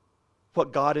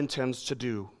what God intends to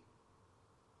do.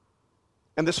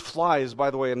 And this flies,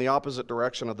 by the way, in the opposite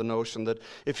direction of the notion that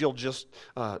if you'll just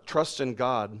trust in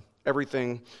God,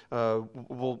 everything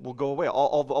will go away.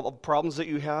 All the problems that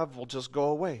you have will just go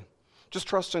away. Just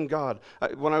trust in God.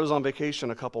 When I was on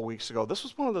vacation a couple weeks ago, this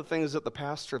was one of the things that the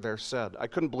pastor there said. I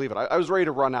couldn't believe it. I was ready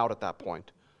to run out at that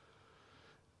point.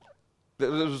 It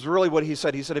was really what he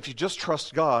said. He said, if you just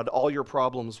trust God, all your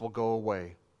problems will go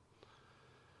away.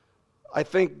 I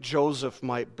think Joseph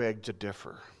might beg to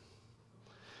differ.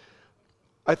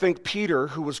 I think Peter,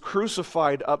 who was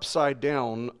crucified upside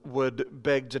down, would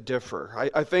beg to differ.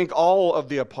 I think all of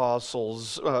the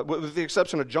apostles, with the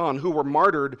exception of John, who were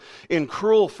martyred in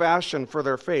cruel fashion for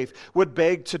their faith, would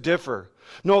beg to differ.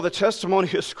 No, the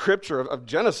testimony of Scripture, of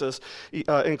Genesis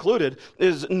included,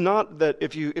 is not that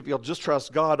if you'll just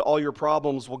trust God, all your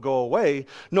problems will go away.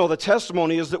 No, the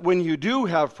testimony is that when you do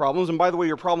have problems, and by the way,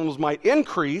 your problems might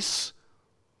increase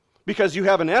because you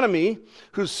have an enemy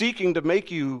who's seeking to make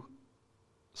you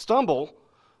stumble,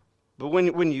 but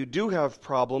when you do have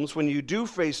problems, when you do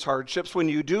face hardships, when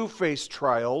you do face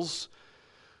trials,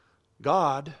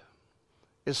 God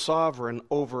is sovereign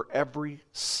over every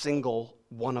single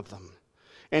one of them.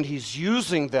 And He's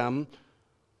using them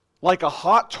like a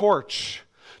hot torch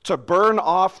to burn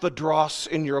off the dross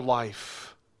in your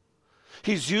life.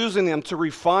 He's using them to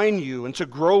refine you and to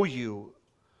grow you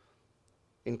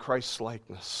in Christ's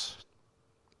likeness.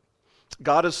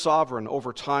 God is sovereign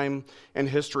over time and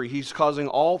history. He's causing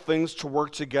all things to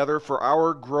work together for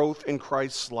our growth in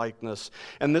Christ's likeness.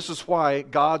 And this is why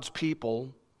God's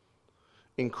people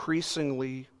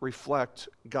increasingly reflect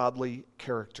godly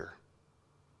character.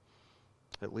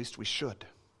 At least we should.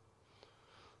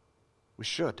 We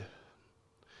should.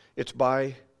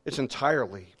 It's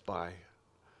entirely by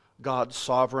God's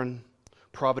sovereign,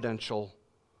 providential,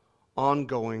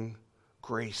 ongoing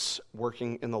grace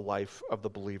working in the life of the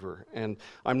believer. And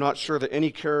I'm not sure that any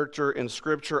character in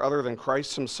Scripture other than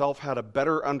Christ Himself had a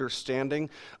better understanding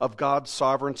of God's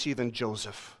sovereignty than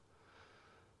Joseph.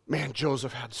 Man,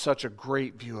 Joseph had such a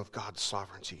great view of God's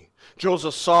sovereignty.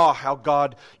 Joseph saw how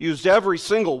God used every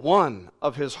single one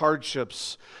of his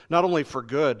hardships, not only for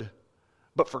good,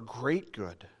 but for great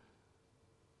good.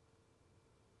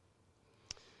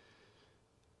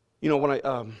 You know, when I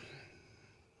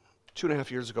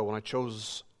 2.5 years ago, when I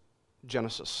chose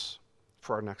Genesis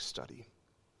for our next study,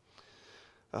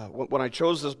 when I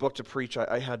chose this book to preach,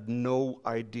 I had no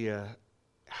idea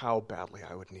how badly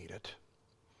I would need it.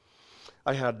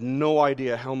 I had no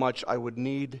idea how much I would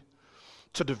need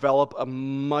to develop a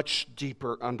much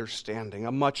deeper understanding,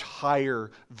 a much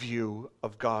higher view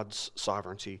of God's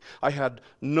sovereignty. I had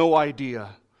no idea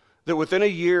that within a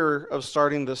year of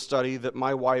starting this study that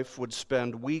my wife would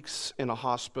spend weeks in a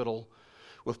hospital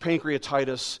with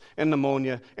pancreatitis and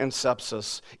pneumonia and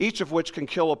sepsis, each of which can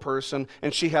kill a person,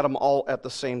 and she had them all at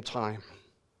the same time,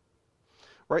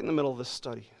 right in the middle of this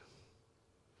study.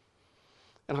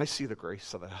 And I see the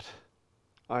grace of that.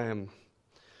 I am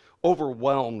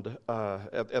overwhelmed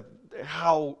at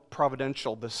how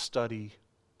providential this study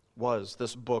was,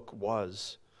 this book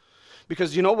was.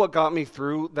 Because you know what got me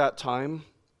through that time?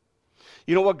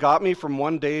 You know what got me from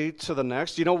one day to the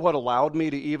next? You know what allowed me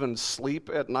to even sleep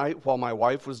at night while my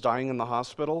wife was dying in the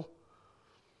hospital?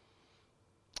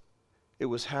 It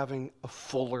was having a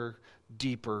fuller,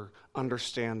 deeper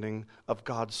understanding of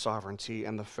God's sovereignty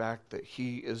and the fact that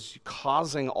He is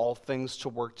causing all things to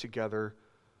work together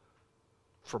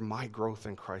for my growth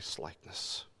in Christ's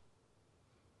likeness.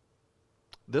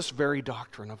 This very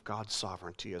doctrine of God's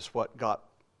sovereignty is what got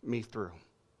me through.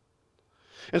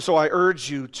 And so I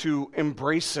urge you to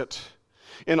embrace it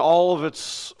in all of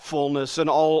its fullness and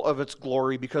all of its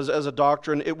glory, because as a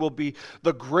doctrine, it will be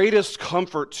the greatest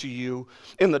comfort to you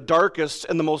in the darkest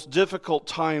and the most difficult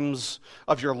times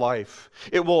of your life.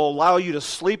 It will allow you to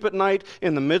sleep at night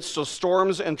in the midst of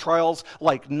storms and trials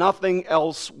like nothing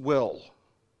else will.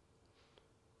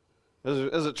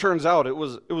 As it turns out, it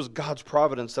was God's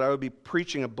providence that I would be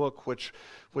preaching a book which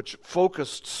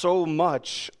focused so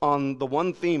much on the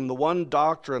one theme, the one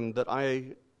doctrine that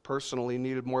I personally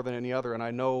needed more than any other. And I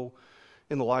know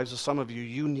in the lives of some of you,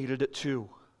 you needed it too.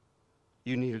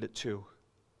 You needed it too.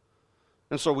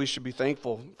 And so we should be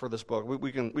thankful for this book.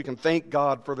 We can thank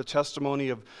God for the testimony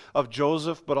of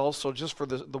Joseph, but also just for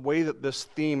the way that this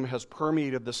theme has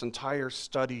permeated this entire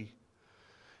study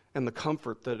and the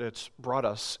comfort that it's brought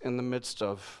us in the midst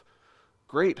of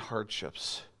great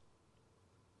hardships.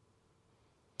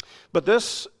 But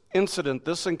this incident,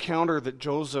 this encounter that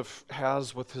Joseph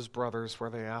has with his brothers where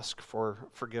they ask for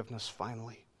forgiveness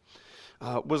finally,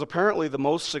 was apparently the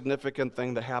most significant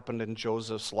thing that happened in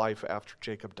Joseph's life after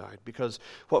Jacob died. Because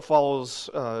what follows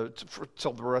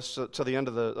till the end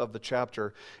of the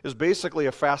chapter is basically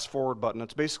a fast forward button.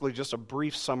 It's basically just a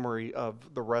brief summary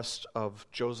of the rest of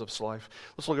Joseph's life.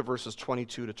 Let's look at verses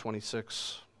 22 to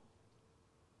 26.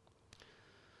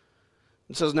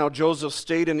 It says, "Now Joseph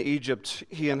stayed in Egypt,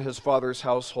 he and his father's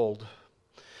household.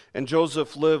 And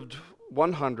Joseph lived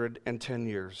 110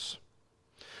 years.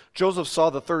 Joseph saw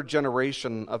the third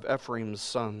generation of Ephraim's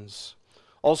sons,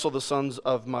 also the sons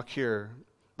of Machir,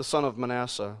 the son of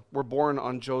Manasseh, were born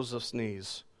on Joseph's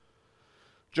knees.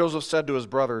 Joseph said to his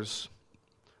brothers,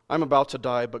 I'm about to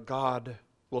die, but God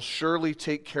will surely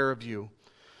take care of you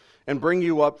and bring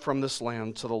you up from this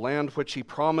land to the land which he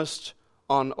promised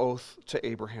on oath to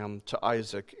Abraham, to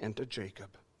Isaac, and to Jacob.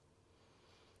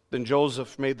 Then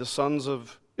Joseph made the sons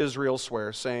of Israel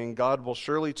swear, saying, God will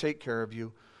surely take care of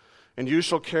you, and you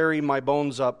shall carry my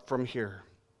bones up from here.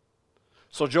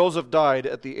 So Joseph died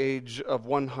at the age of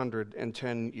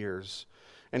 110 years,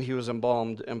 and he was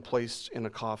embalmed and placed in a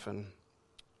coffin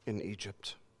in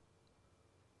Egypt.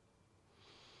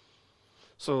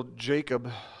 So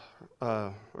Joseph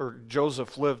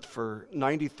lived for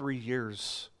 93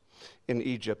 years in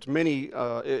Egypt. Many,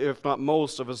 if not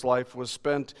most, of his life was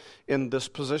spent in this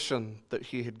position that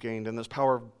he had gained, in this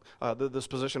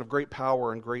position of great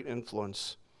power and great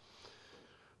influence.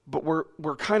 But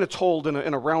we're kind of told in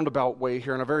a roundabout way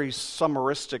here, in a very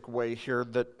summaristic way here,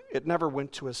 that it never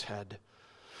went to his head,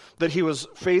 that he was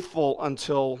faithful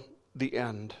until the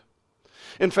end.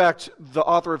 In fact, the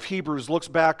author of Hebrews looks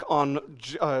back on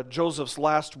Joseph's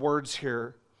last words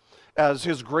here as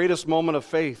his greatest moment of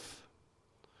faith.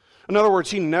 In other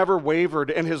words, he never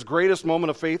wavered, and his greatest moment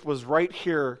of faith was right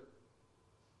here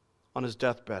on his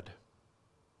deathbed.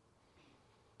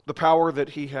 The power that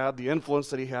he had, the influence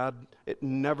that he had, it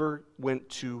never went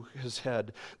to his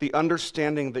head. The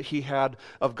understanding that he had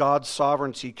of God's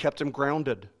sovereignty kept him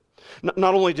grounded.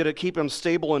 Not only did it keep him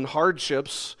stable in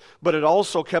hardships, but it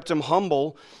also kept him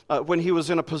humble when he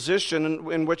was in a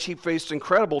position in which he faced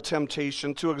incredible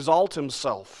temptation to exalt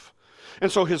himself.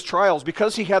 And so his trials,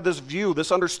 because he had this view,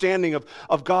 this understanding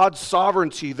of God's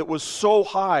sovereignty that was so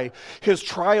high, his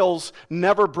trials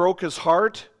never broke his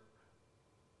heart,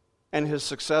 and his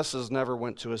successes never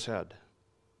went to his head.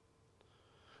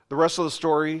 The rest of the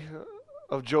story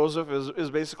of Joseph is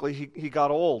basically he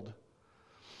got old.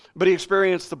 But he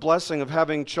experienced the blessing of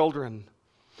having children,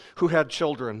 who had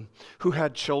children,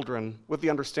 with the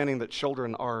understanding that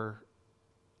children are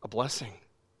a blessing.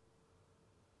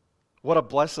 What a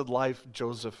blessed life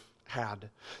Joseph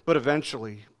had. But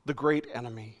eventually, the great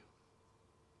enemy,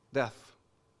 death,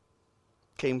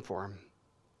 came for him.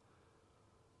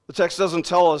 The text doesn't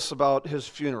tell us about his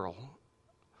funeral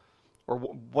or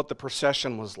what the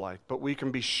procession was like, but we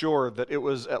can be sure that it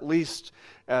was at least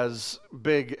as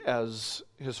big as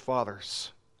his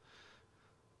father's.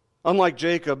 Unlike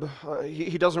Jacob,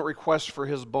 he doesn't request for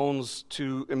his bones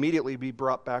to immediately be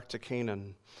brought back to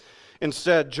Canaan.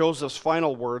 Instead, Joseph's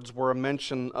final words were a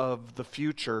mention of the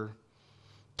future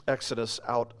exodus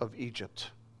out of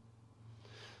Egypt.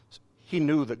 He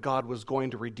knew that God was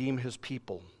going to redeem his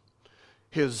people,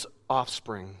 his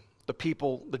offspring, the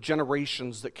people, the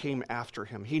generations that came after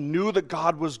him. He knew that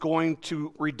God was going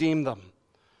to redeem them.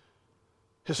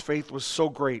 His faith was so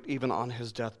great even on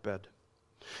his deathbed.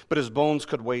 But his bones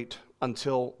could wait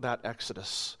until that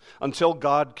exodus, until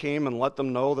God came and let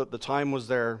them know that the time was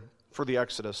there for the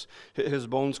exodus. His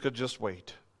bones could just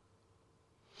wait.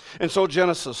 And so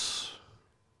Genesis,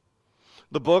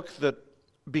 the book that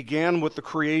began with the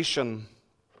creation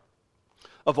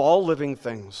of all living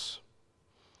things,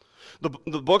 the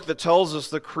book that tells us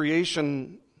that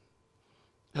creation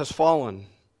has fallen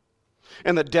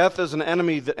and that death is an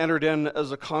enemy that entered in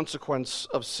as a consequence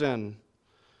of sin.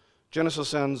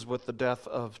 Genesis ends with the death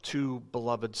of two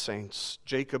beloved saints,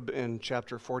 Jacob in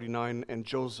chapter 49 and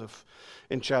Joseph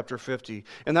in chapter 50.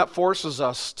 And that forces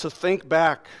us to think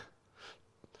back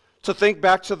to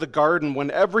the garden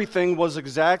when everything was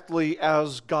exactly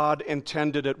as God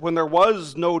intended it, when there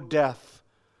was no death.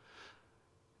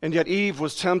 And yet Eve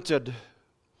was tempted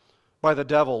by the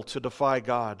devil to defy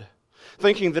God.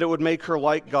 Thinking that it would make her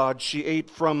like God, she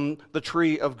ate from the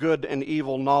tree of good and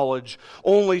evil knowledge,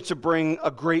 only to bring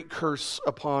a great curse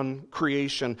upon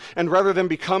creation. And rather than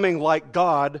becoming like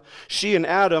God, she and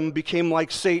Adam became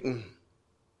like Satan.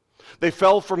 They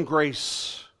fell from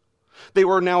grace. They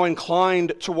were now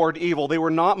inclined toward evil. They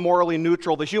were not morally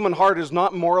neutral. The human heart is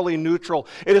not morally neutral.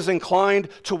 It is inclined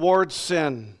towards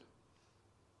sin.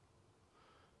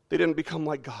 They didn't become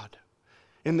like God.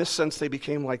 In this sense, they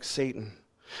became like Satan.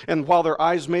 And while their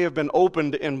eyes may have been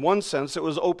opened in one sense, it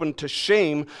was open to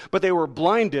shame, but they were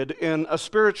blinded in a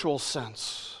spiritual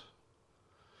sense.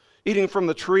 Eating from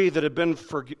the tree that had been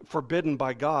forbidden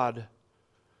by God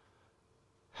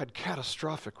had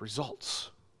catastrophic results.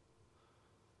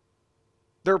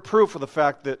 They're proof of the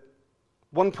fact that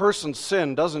one person's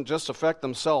sin doesn't just affect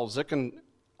themselves, it can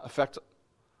affect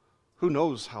who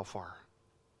knows how far.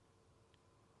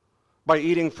 By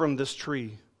eating from this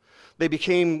tree, they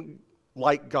became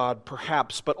like God,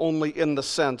 perhaps, but only in the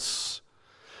sense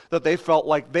that they felt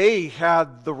like they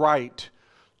had the right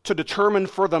to determine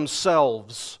for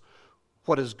themselves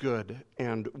what is good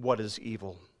and what is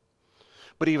evil.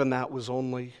 But even that was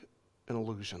only an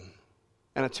illusion,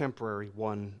 and a temporary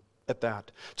one at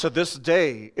that. To this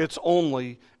day, it's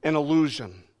only an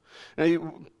illusion.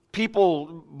 Now,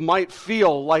 people might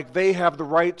feel like they have the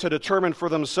right to determine for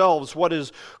themselves what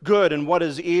is good and what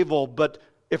is evil, but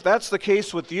if that's the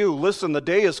case with you, listen, the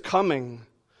day is coming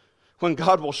when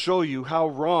God will show you how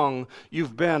wrong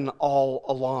you've been all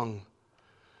along.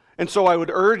 And so I would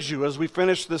urge you as we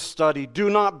finish this study, do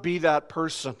not be that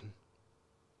person.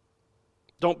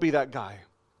 Don't be that guy.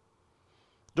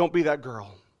 Don't be that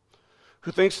girl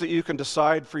who thinks that you can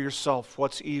decide for yourself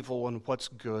what's evil and what's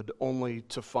good, only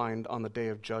to find on the day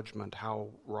of judgment how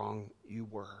wrong you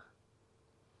were.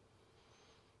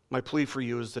 My plea for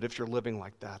you is that if you're living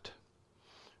like that,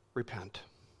 repent.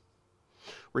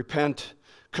 Repent,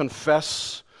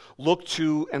 confess, look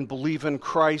to and believe in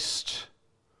Christ,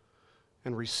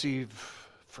 and receive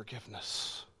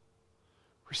forgiveness.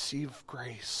 Receive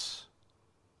grace.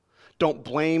 Don't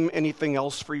blame anything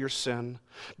else for your sin.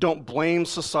 Don't blame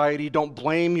society. Don't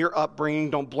blame your upbringing.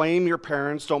 Don't blame your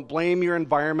parents. Don't blame your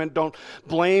environment. Don't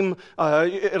blame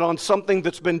it on something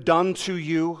that's been done to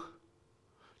you.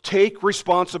 Take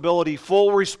responsibility,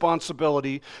 full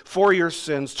responsibility for your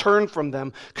sins. Turn from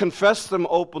them. Confess them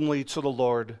openly to the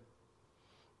Lord.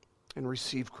 And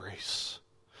receive grace.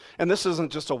 And this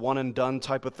isn't just a one and done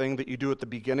type of thing that you do at the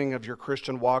beginning of your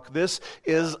Christian walk. This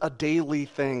is a daily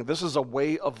thing. This is a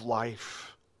way of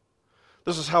life.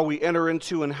 This is how we enter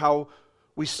into and how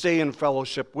we stay in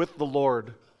fellowship with the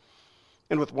Lord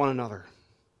and with one another.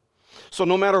 So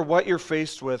no matter what you're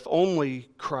faced with, only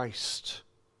Christ,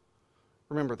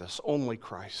 remember this, only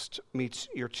Christ meets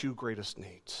your two greatest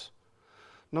needs.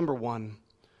 Number one,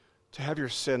 to have your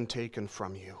sin taken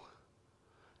from you.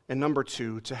 And number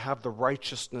two, to have the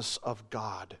righteousness of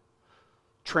God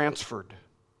transferred,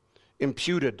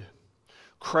 imputed,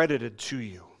 credited to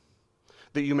you,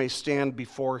 that you may stand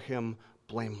before Him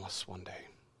blameless one day.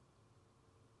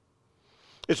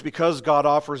 It's because God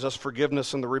offers us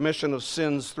forgiveness and the remission of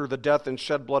sins through the death and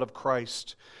shed blood of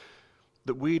Christ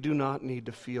that we do not need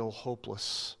to feel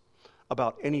hopeless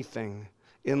about anything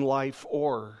in life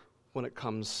or when it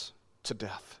comes to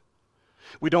death.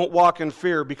 We don't walk in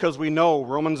fear because we know,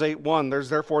 Romans 8:1, there's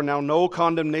therefore now no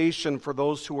condemnation for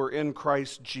those who are in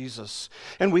Christ Jesus.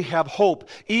 And we have hope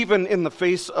even in the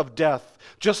face of death,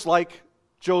 just like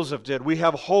Joseph did. We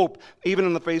have hope even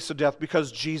in the face of death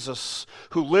because Jesus,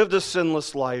 who lived a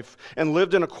sinless life and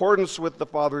lived in accordance with the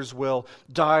Father's will,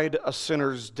 died a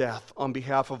sinner's death on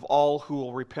behalf of all who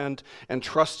will repent and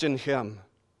trust in Him.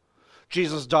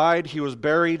 Jesus died, He was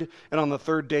buried, and on the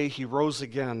third day He rose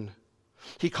again.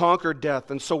 He conquered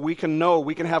death, and so we can know,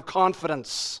 we can have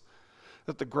confidence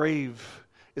that the grave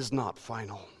is not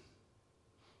final.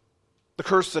 The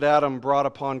curse that Adam brought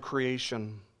upon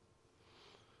creation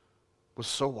was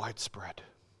so widespread.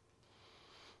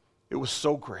 It was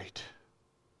so great,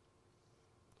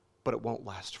 but it won't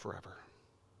last forever.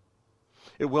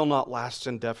 It will not last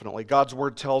indefinitely. God's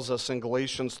word tells us in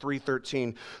Galatians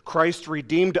 3:13, Christ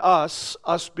redeemed us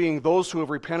being those who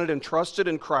have repented and trusted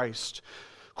in Christ.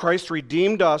 Christ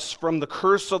redeemed us from the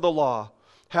curse of the law,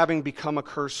 having become a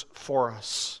curse for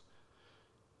us.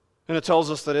 And it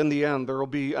tells us that in the end there will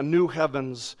be a new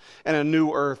heavens and a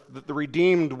new earth that the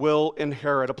redeemed will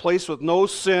inherit, a place with no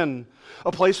sin,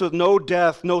 a place with no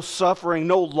death, no suffering,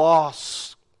 no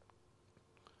loss,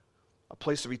 a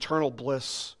place of eternal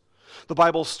bliss. The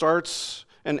Bible starts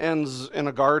and ends in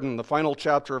a garden, the final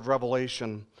chapter of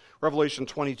Revelation, Revelation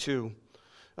 22.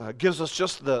 Gives us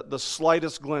just the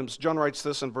slightest glimpse. John writes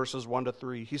this in verses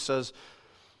 1-3. He says,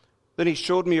 Then He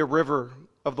showed me a river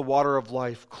of the water of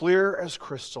life, clear as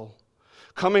crystal,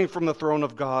 coming from the throne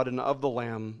of God and of the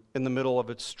Lamb in the middle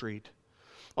of its street.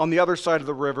 On the other side of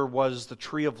the river was the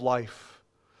tree of life,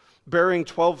 bearing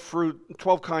 12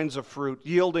 kinds of fruit,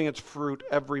 yielding its fruit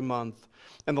every month,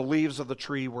 and the leaves of the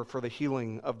tree were for the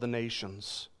healing of the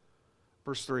nations.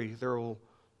 Verse 3, there will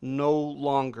no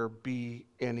longer be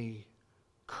any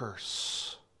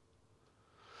curse.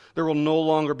 There will no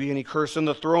longer be any curse, and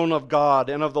the throne of God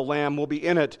and of the Lamb will be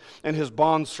in it, and His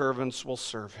bondservants will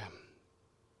serve Him.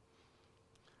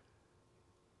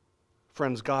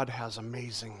 Friends, God has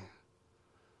amazing,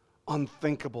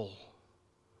 unthinkable,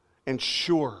 and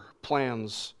sure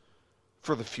plans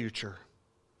for the future.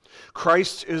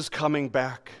 Christ is coming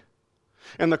back,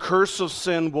 and the curse of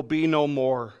sin will be no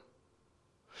more.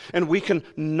 And we can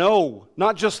know,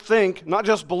 not just think, not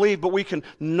just believe, but we can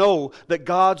know that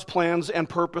God's plans and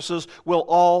purposes will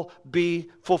all be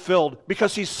fulfilled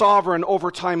because He's sovereign over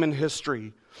time and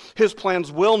history. His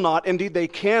plans will not, indeed they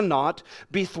cannot,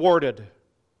 be thwarted.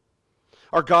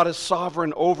 Our God is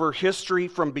sovereign over history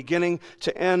from beginning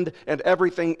to end and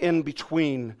everything in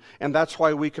between. And that's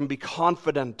why we can be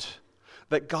confident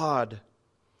that God,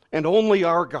 and only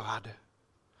our God,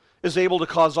 is able to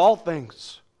cause all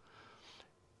things,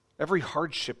 every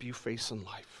hardship you face in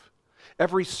life,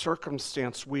 every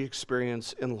circumstance we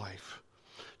experience in life,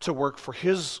 to work for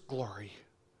His glory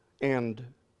and,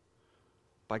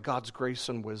 by God's grace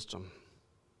and wisdom,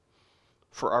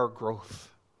 for our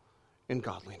growth in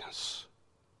godliness.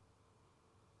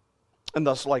 And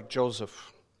thus, like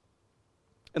Joseph,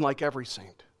 and like every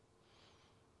saint,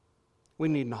 we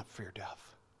need not fear death.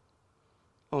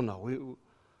 Oh no,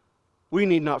 we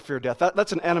need not fear death.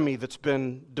 That's an enemy that's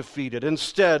been defeated.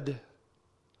 Instead,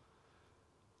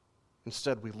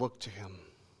 we look to Him,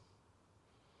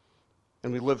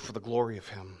 and we live for the glory of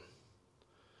Him,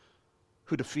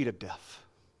 who defeated death,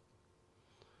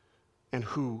 and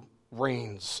who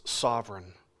reigns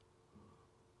sovereign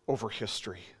over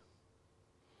history.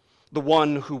 The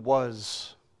one who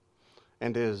was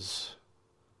and is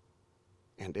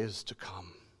to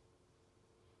come.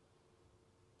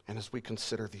 And as we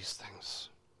consider these things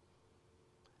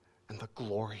and the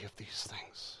glory of these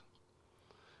things,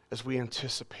 as we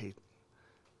anticipate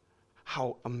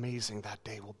how amazing that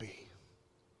day will be,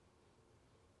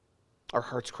 our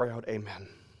hearts cry out, Amen.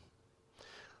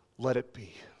 Let it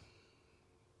be.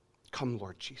 Come,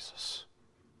 Lord Jesus.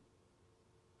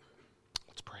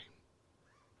 Let's pray.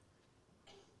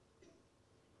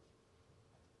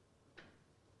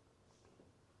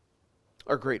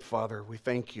 Our great Father, we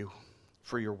thank You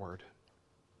for Your word.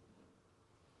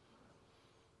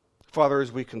 Father,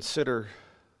 as we consider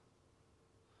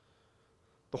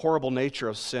the horrible nature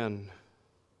of sin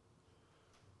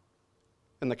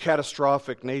and the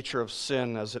catastrophic nature of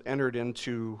sin as it entered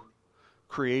into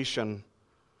creation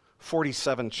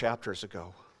 47 chapters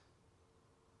ago,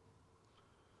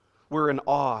 we're in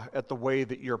awe at the way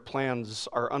that Your plans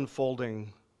are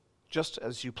unfolding just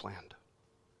as You planned.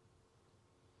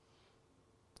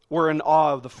 We're in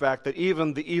awe of the fact that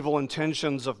even the evil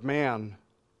intentions of man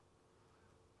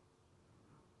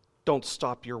don't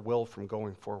stop Your will from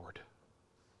going forward.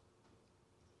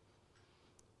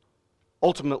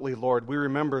 Ultimately, Lord, we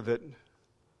remember that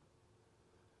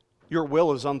Your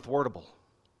will is unthwartable.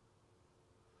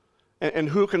 And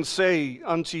who can say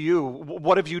unto You,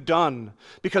 what have You done?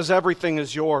 Because everything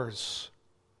is Yours.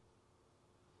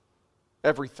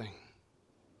 Everything.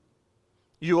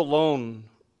 You alone,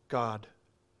 God,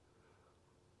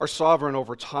 are sovereign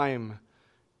over time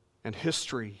and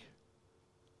history,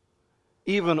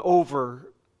 even over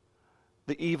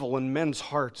the evil in men's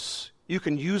hearts. You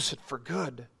can use it for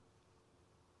good.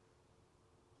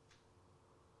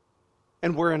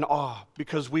 And we're in awe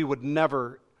because we would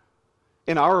never,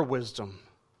 in our wisdom,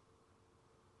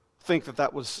 think that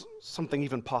that was something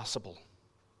even possible.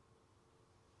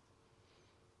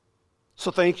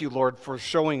 So thank You, Lord, for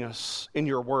showing us in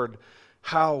Your word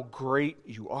how great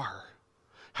You are,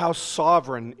 how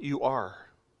sovereign You are.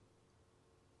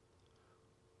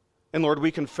 And Lord,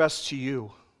 we confess to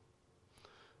You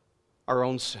our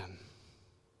own sin.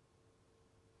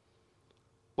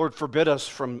 Lord, forbid us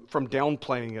from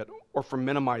downplaying it or from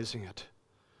minimizing it,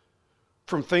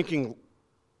 from thinking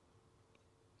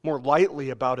more lightly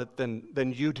about it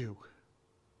than You do.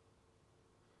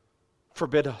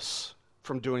 Forbid us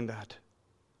from doing that.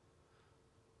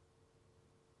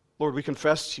 Lord, we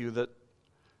confess to You that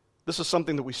this is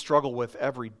something that we struggle with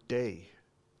every day.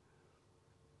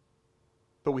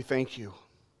 But we thank You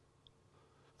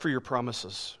for Your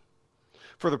promises,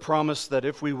 for the promise that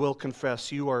if we will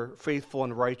confess, You are faithful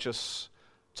and righteous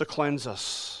to cleanse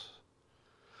us,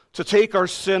 to take our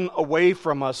sin away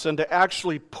from us, and to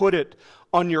actually put it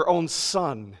on Your own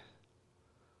Son,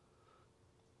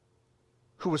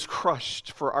 who was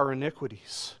crushed for our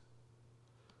iniquities,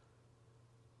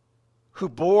 who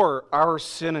bore our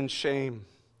sin and shame,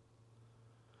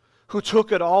 who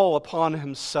took it all upon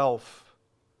Himself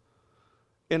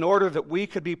in order that we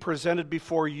could be presented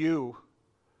before You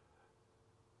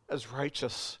as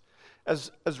righteous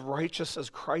as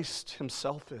Christ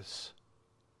Himself is.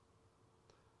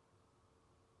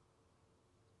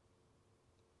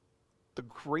 The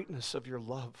greatness of Your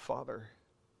love, Father,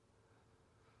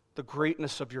 the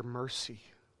greatness of Your mercy.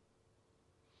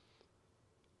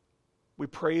 We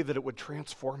pray that it would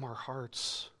transform our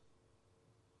hearts,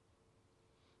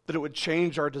 that it would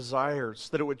change our desires,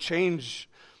 that it would change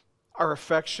our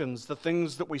affections, the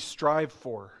things that we strive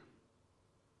for.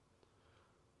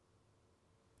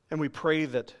 And we pray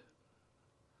that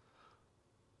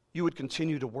You would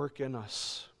continue to work in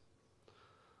us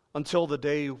until the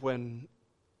day when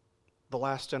the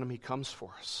last enemy comes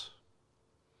for us,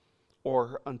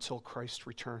 or until Christ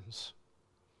returns.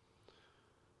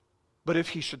 But if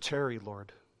he should tarry,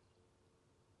 Lord,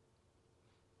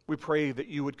 we pray that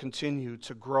you would continue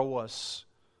to grow us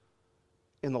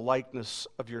in the likeness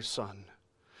of your Son,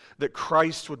 that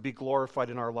Christ would be glorified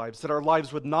in our lives, that our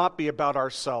lives would not be about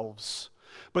ourselves,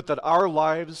 but that our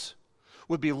lives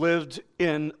would be lived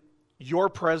in your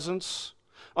presence,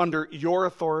 under your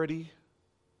authority,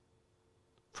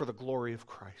 for the glory of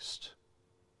Christ.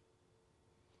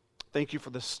 Thank you for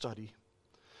this study.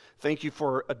 Thank you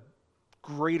for a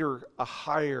greater, a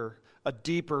higher, a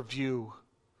deeper view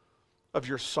of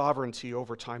your sovereignty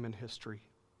over time and history.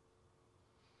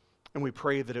 And we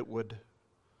pray that it would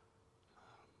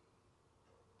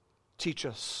teach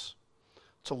us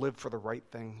to live for the right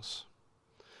things,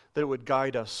 that it would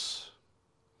guide us,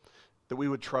 that we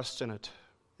would trust in it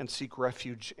and seek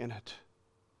refuge in it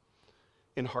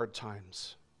in hard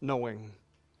times, knowing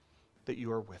that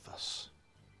you are with us.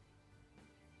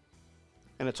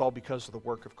 And it's all because of the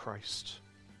work of Christ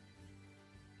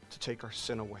to take our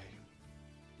sin away.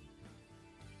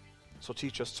 So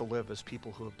teach us to live as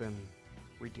people who have been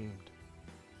redeemed.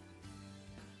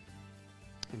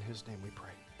 In his name we pray.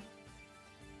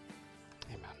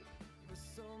 Amen.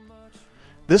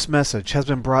 This message has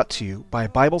been brought to you by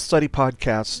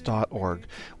BibleStudyPodcasts.org.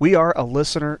 We are a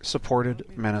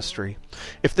listener-supported ministry.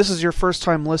 If this is your first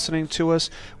time listening to us,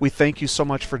 we thank you so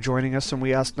much for joining us, and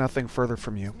we ask nothing further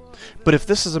from you. But if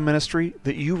this is a ministry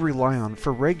that you rely on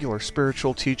for regular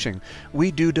spiritual teaching,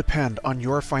 we do depend on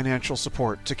your financial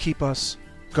support to keep us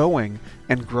going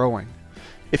and growing.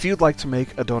 If you'd like to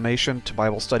make a donation to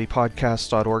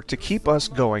BibleStudyPodcasts.org to keep us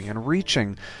going and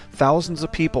reaching thousands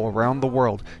of people around the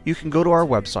world, you can go to our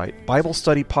website,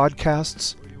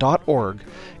 BibleStudyPodcasts.org,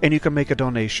 and you can make a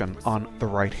donation on the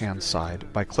right-hand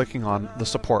side by clicking on the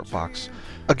support box.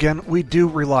 Again, we do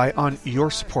rely on your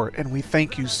support, and we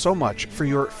thank you so much for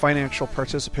your financial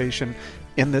participation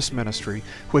in this ministry,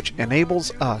 which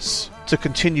enables us to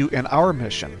continue in our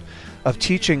mission of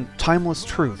teaching timeless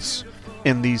truths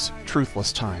in these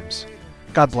truthless times.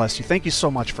 God bless you. Thank you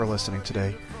so much for listening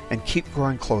today, and keep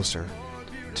growing closer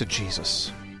to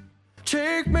Jesus.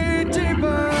 Take me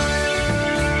deeper.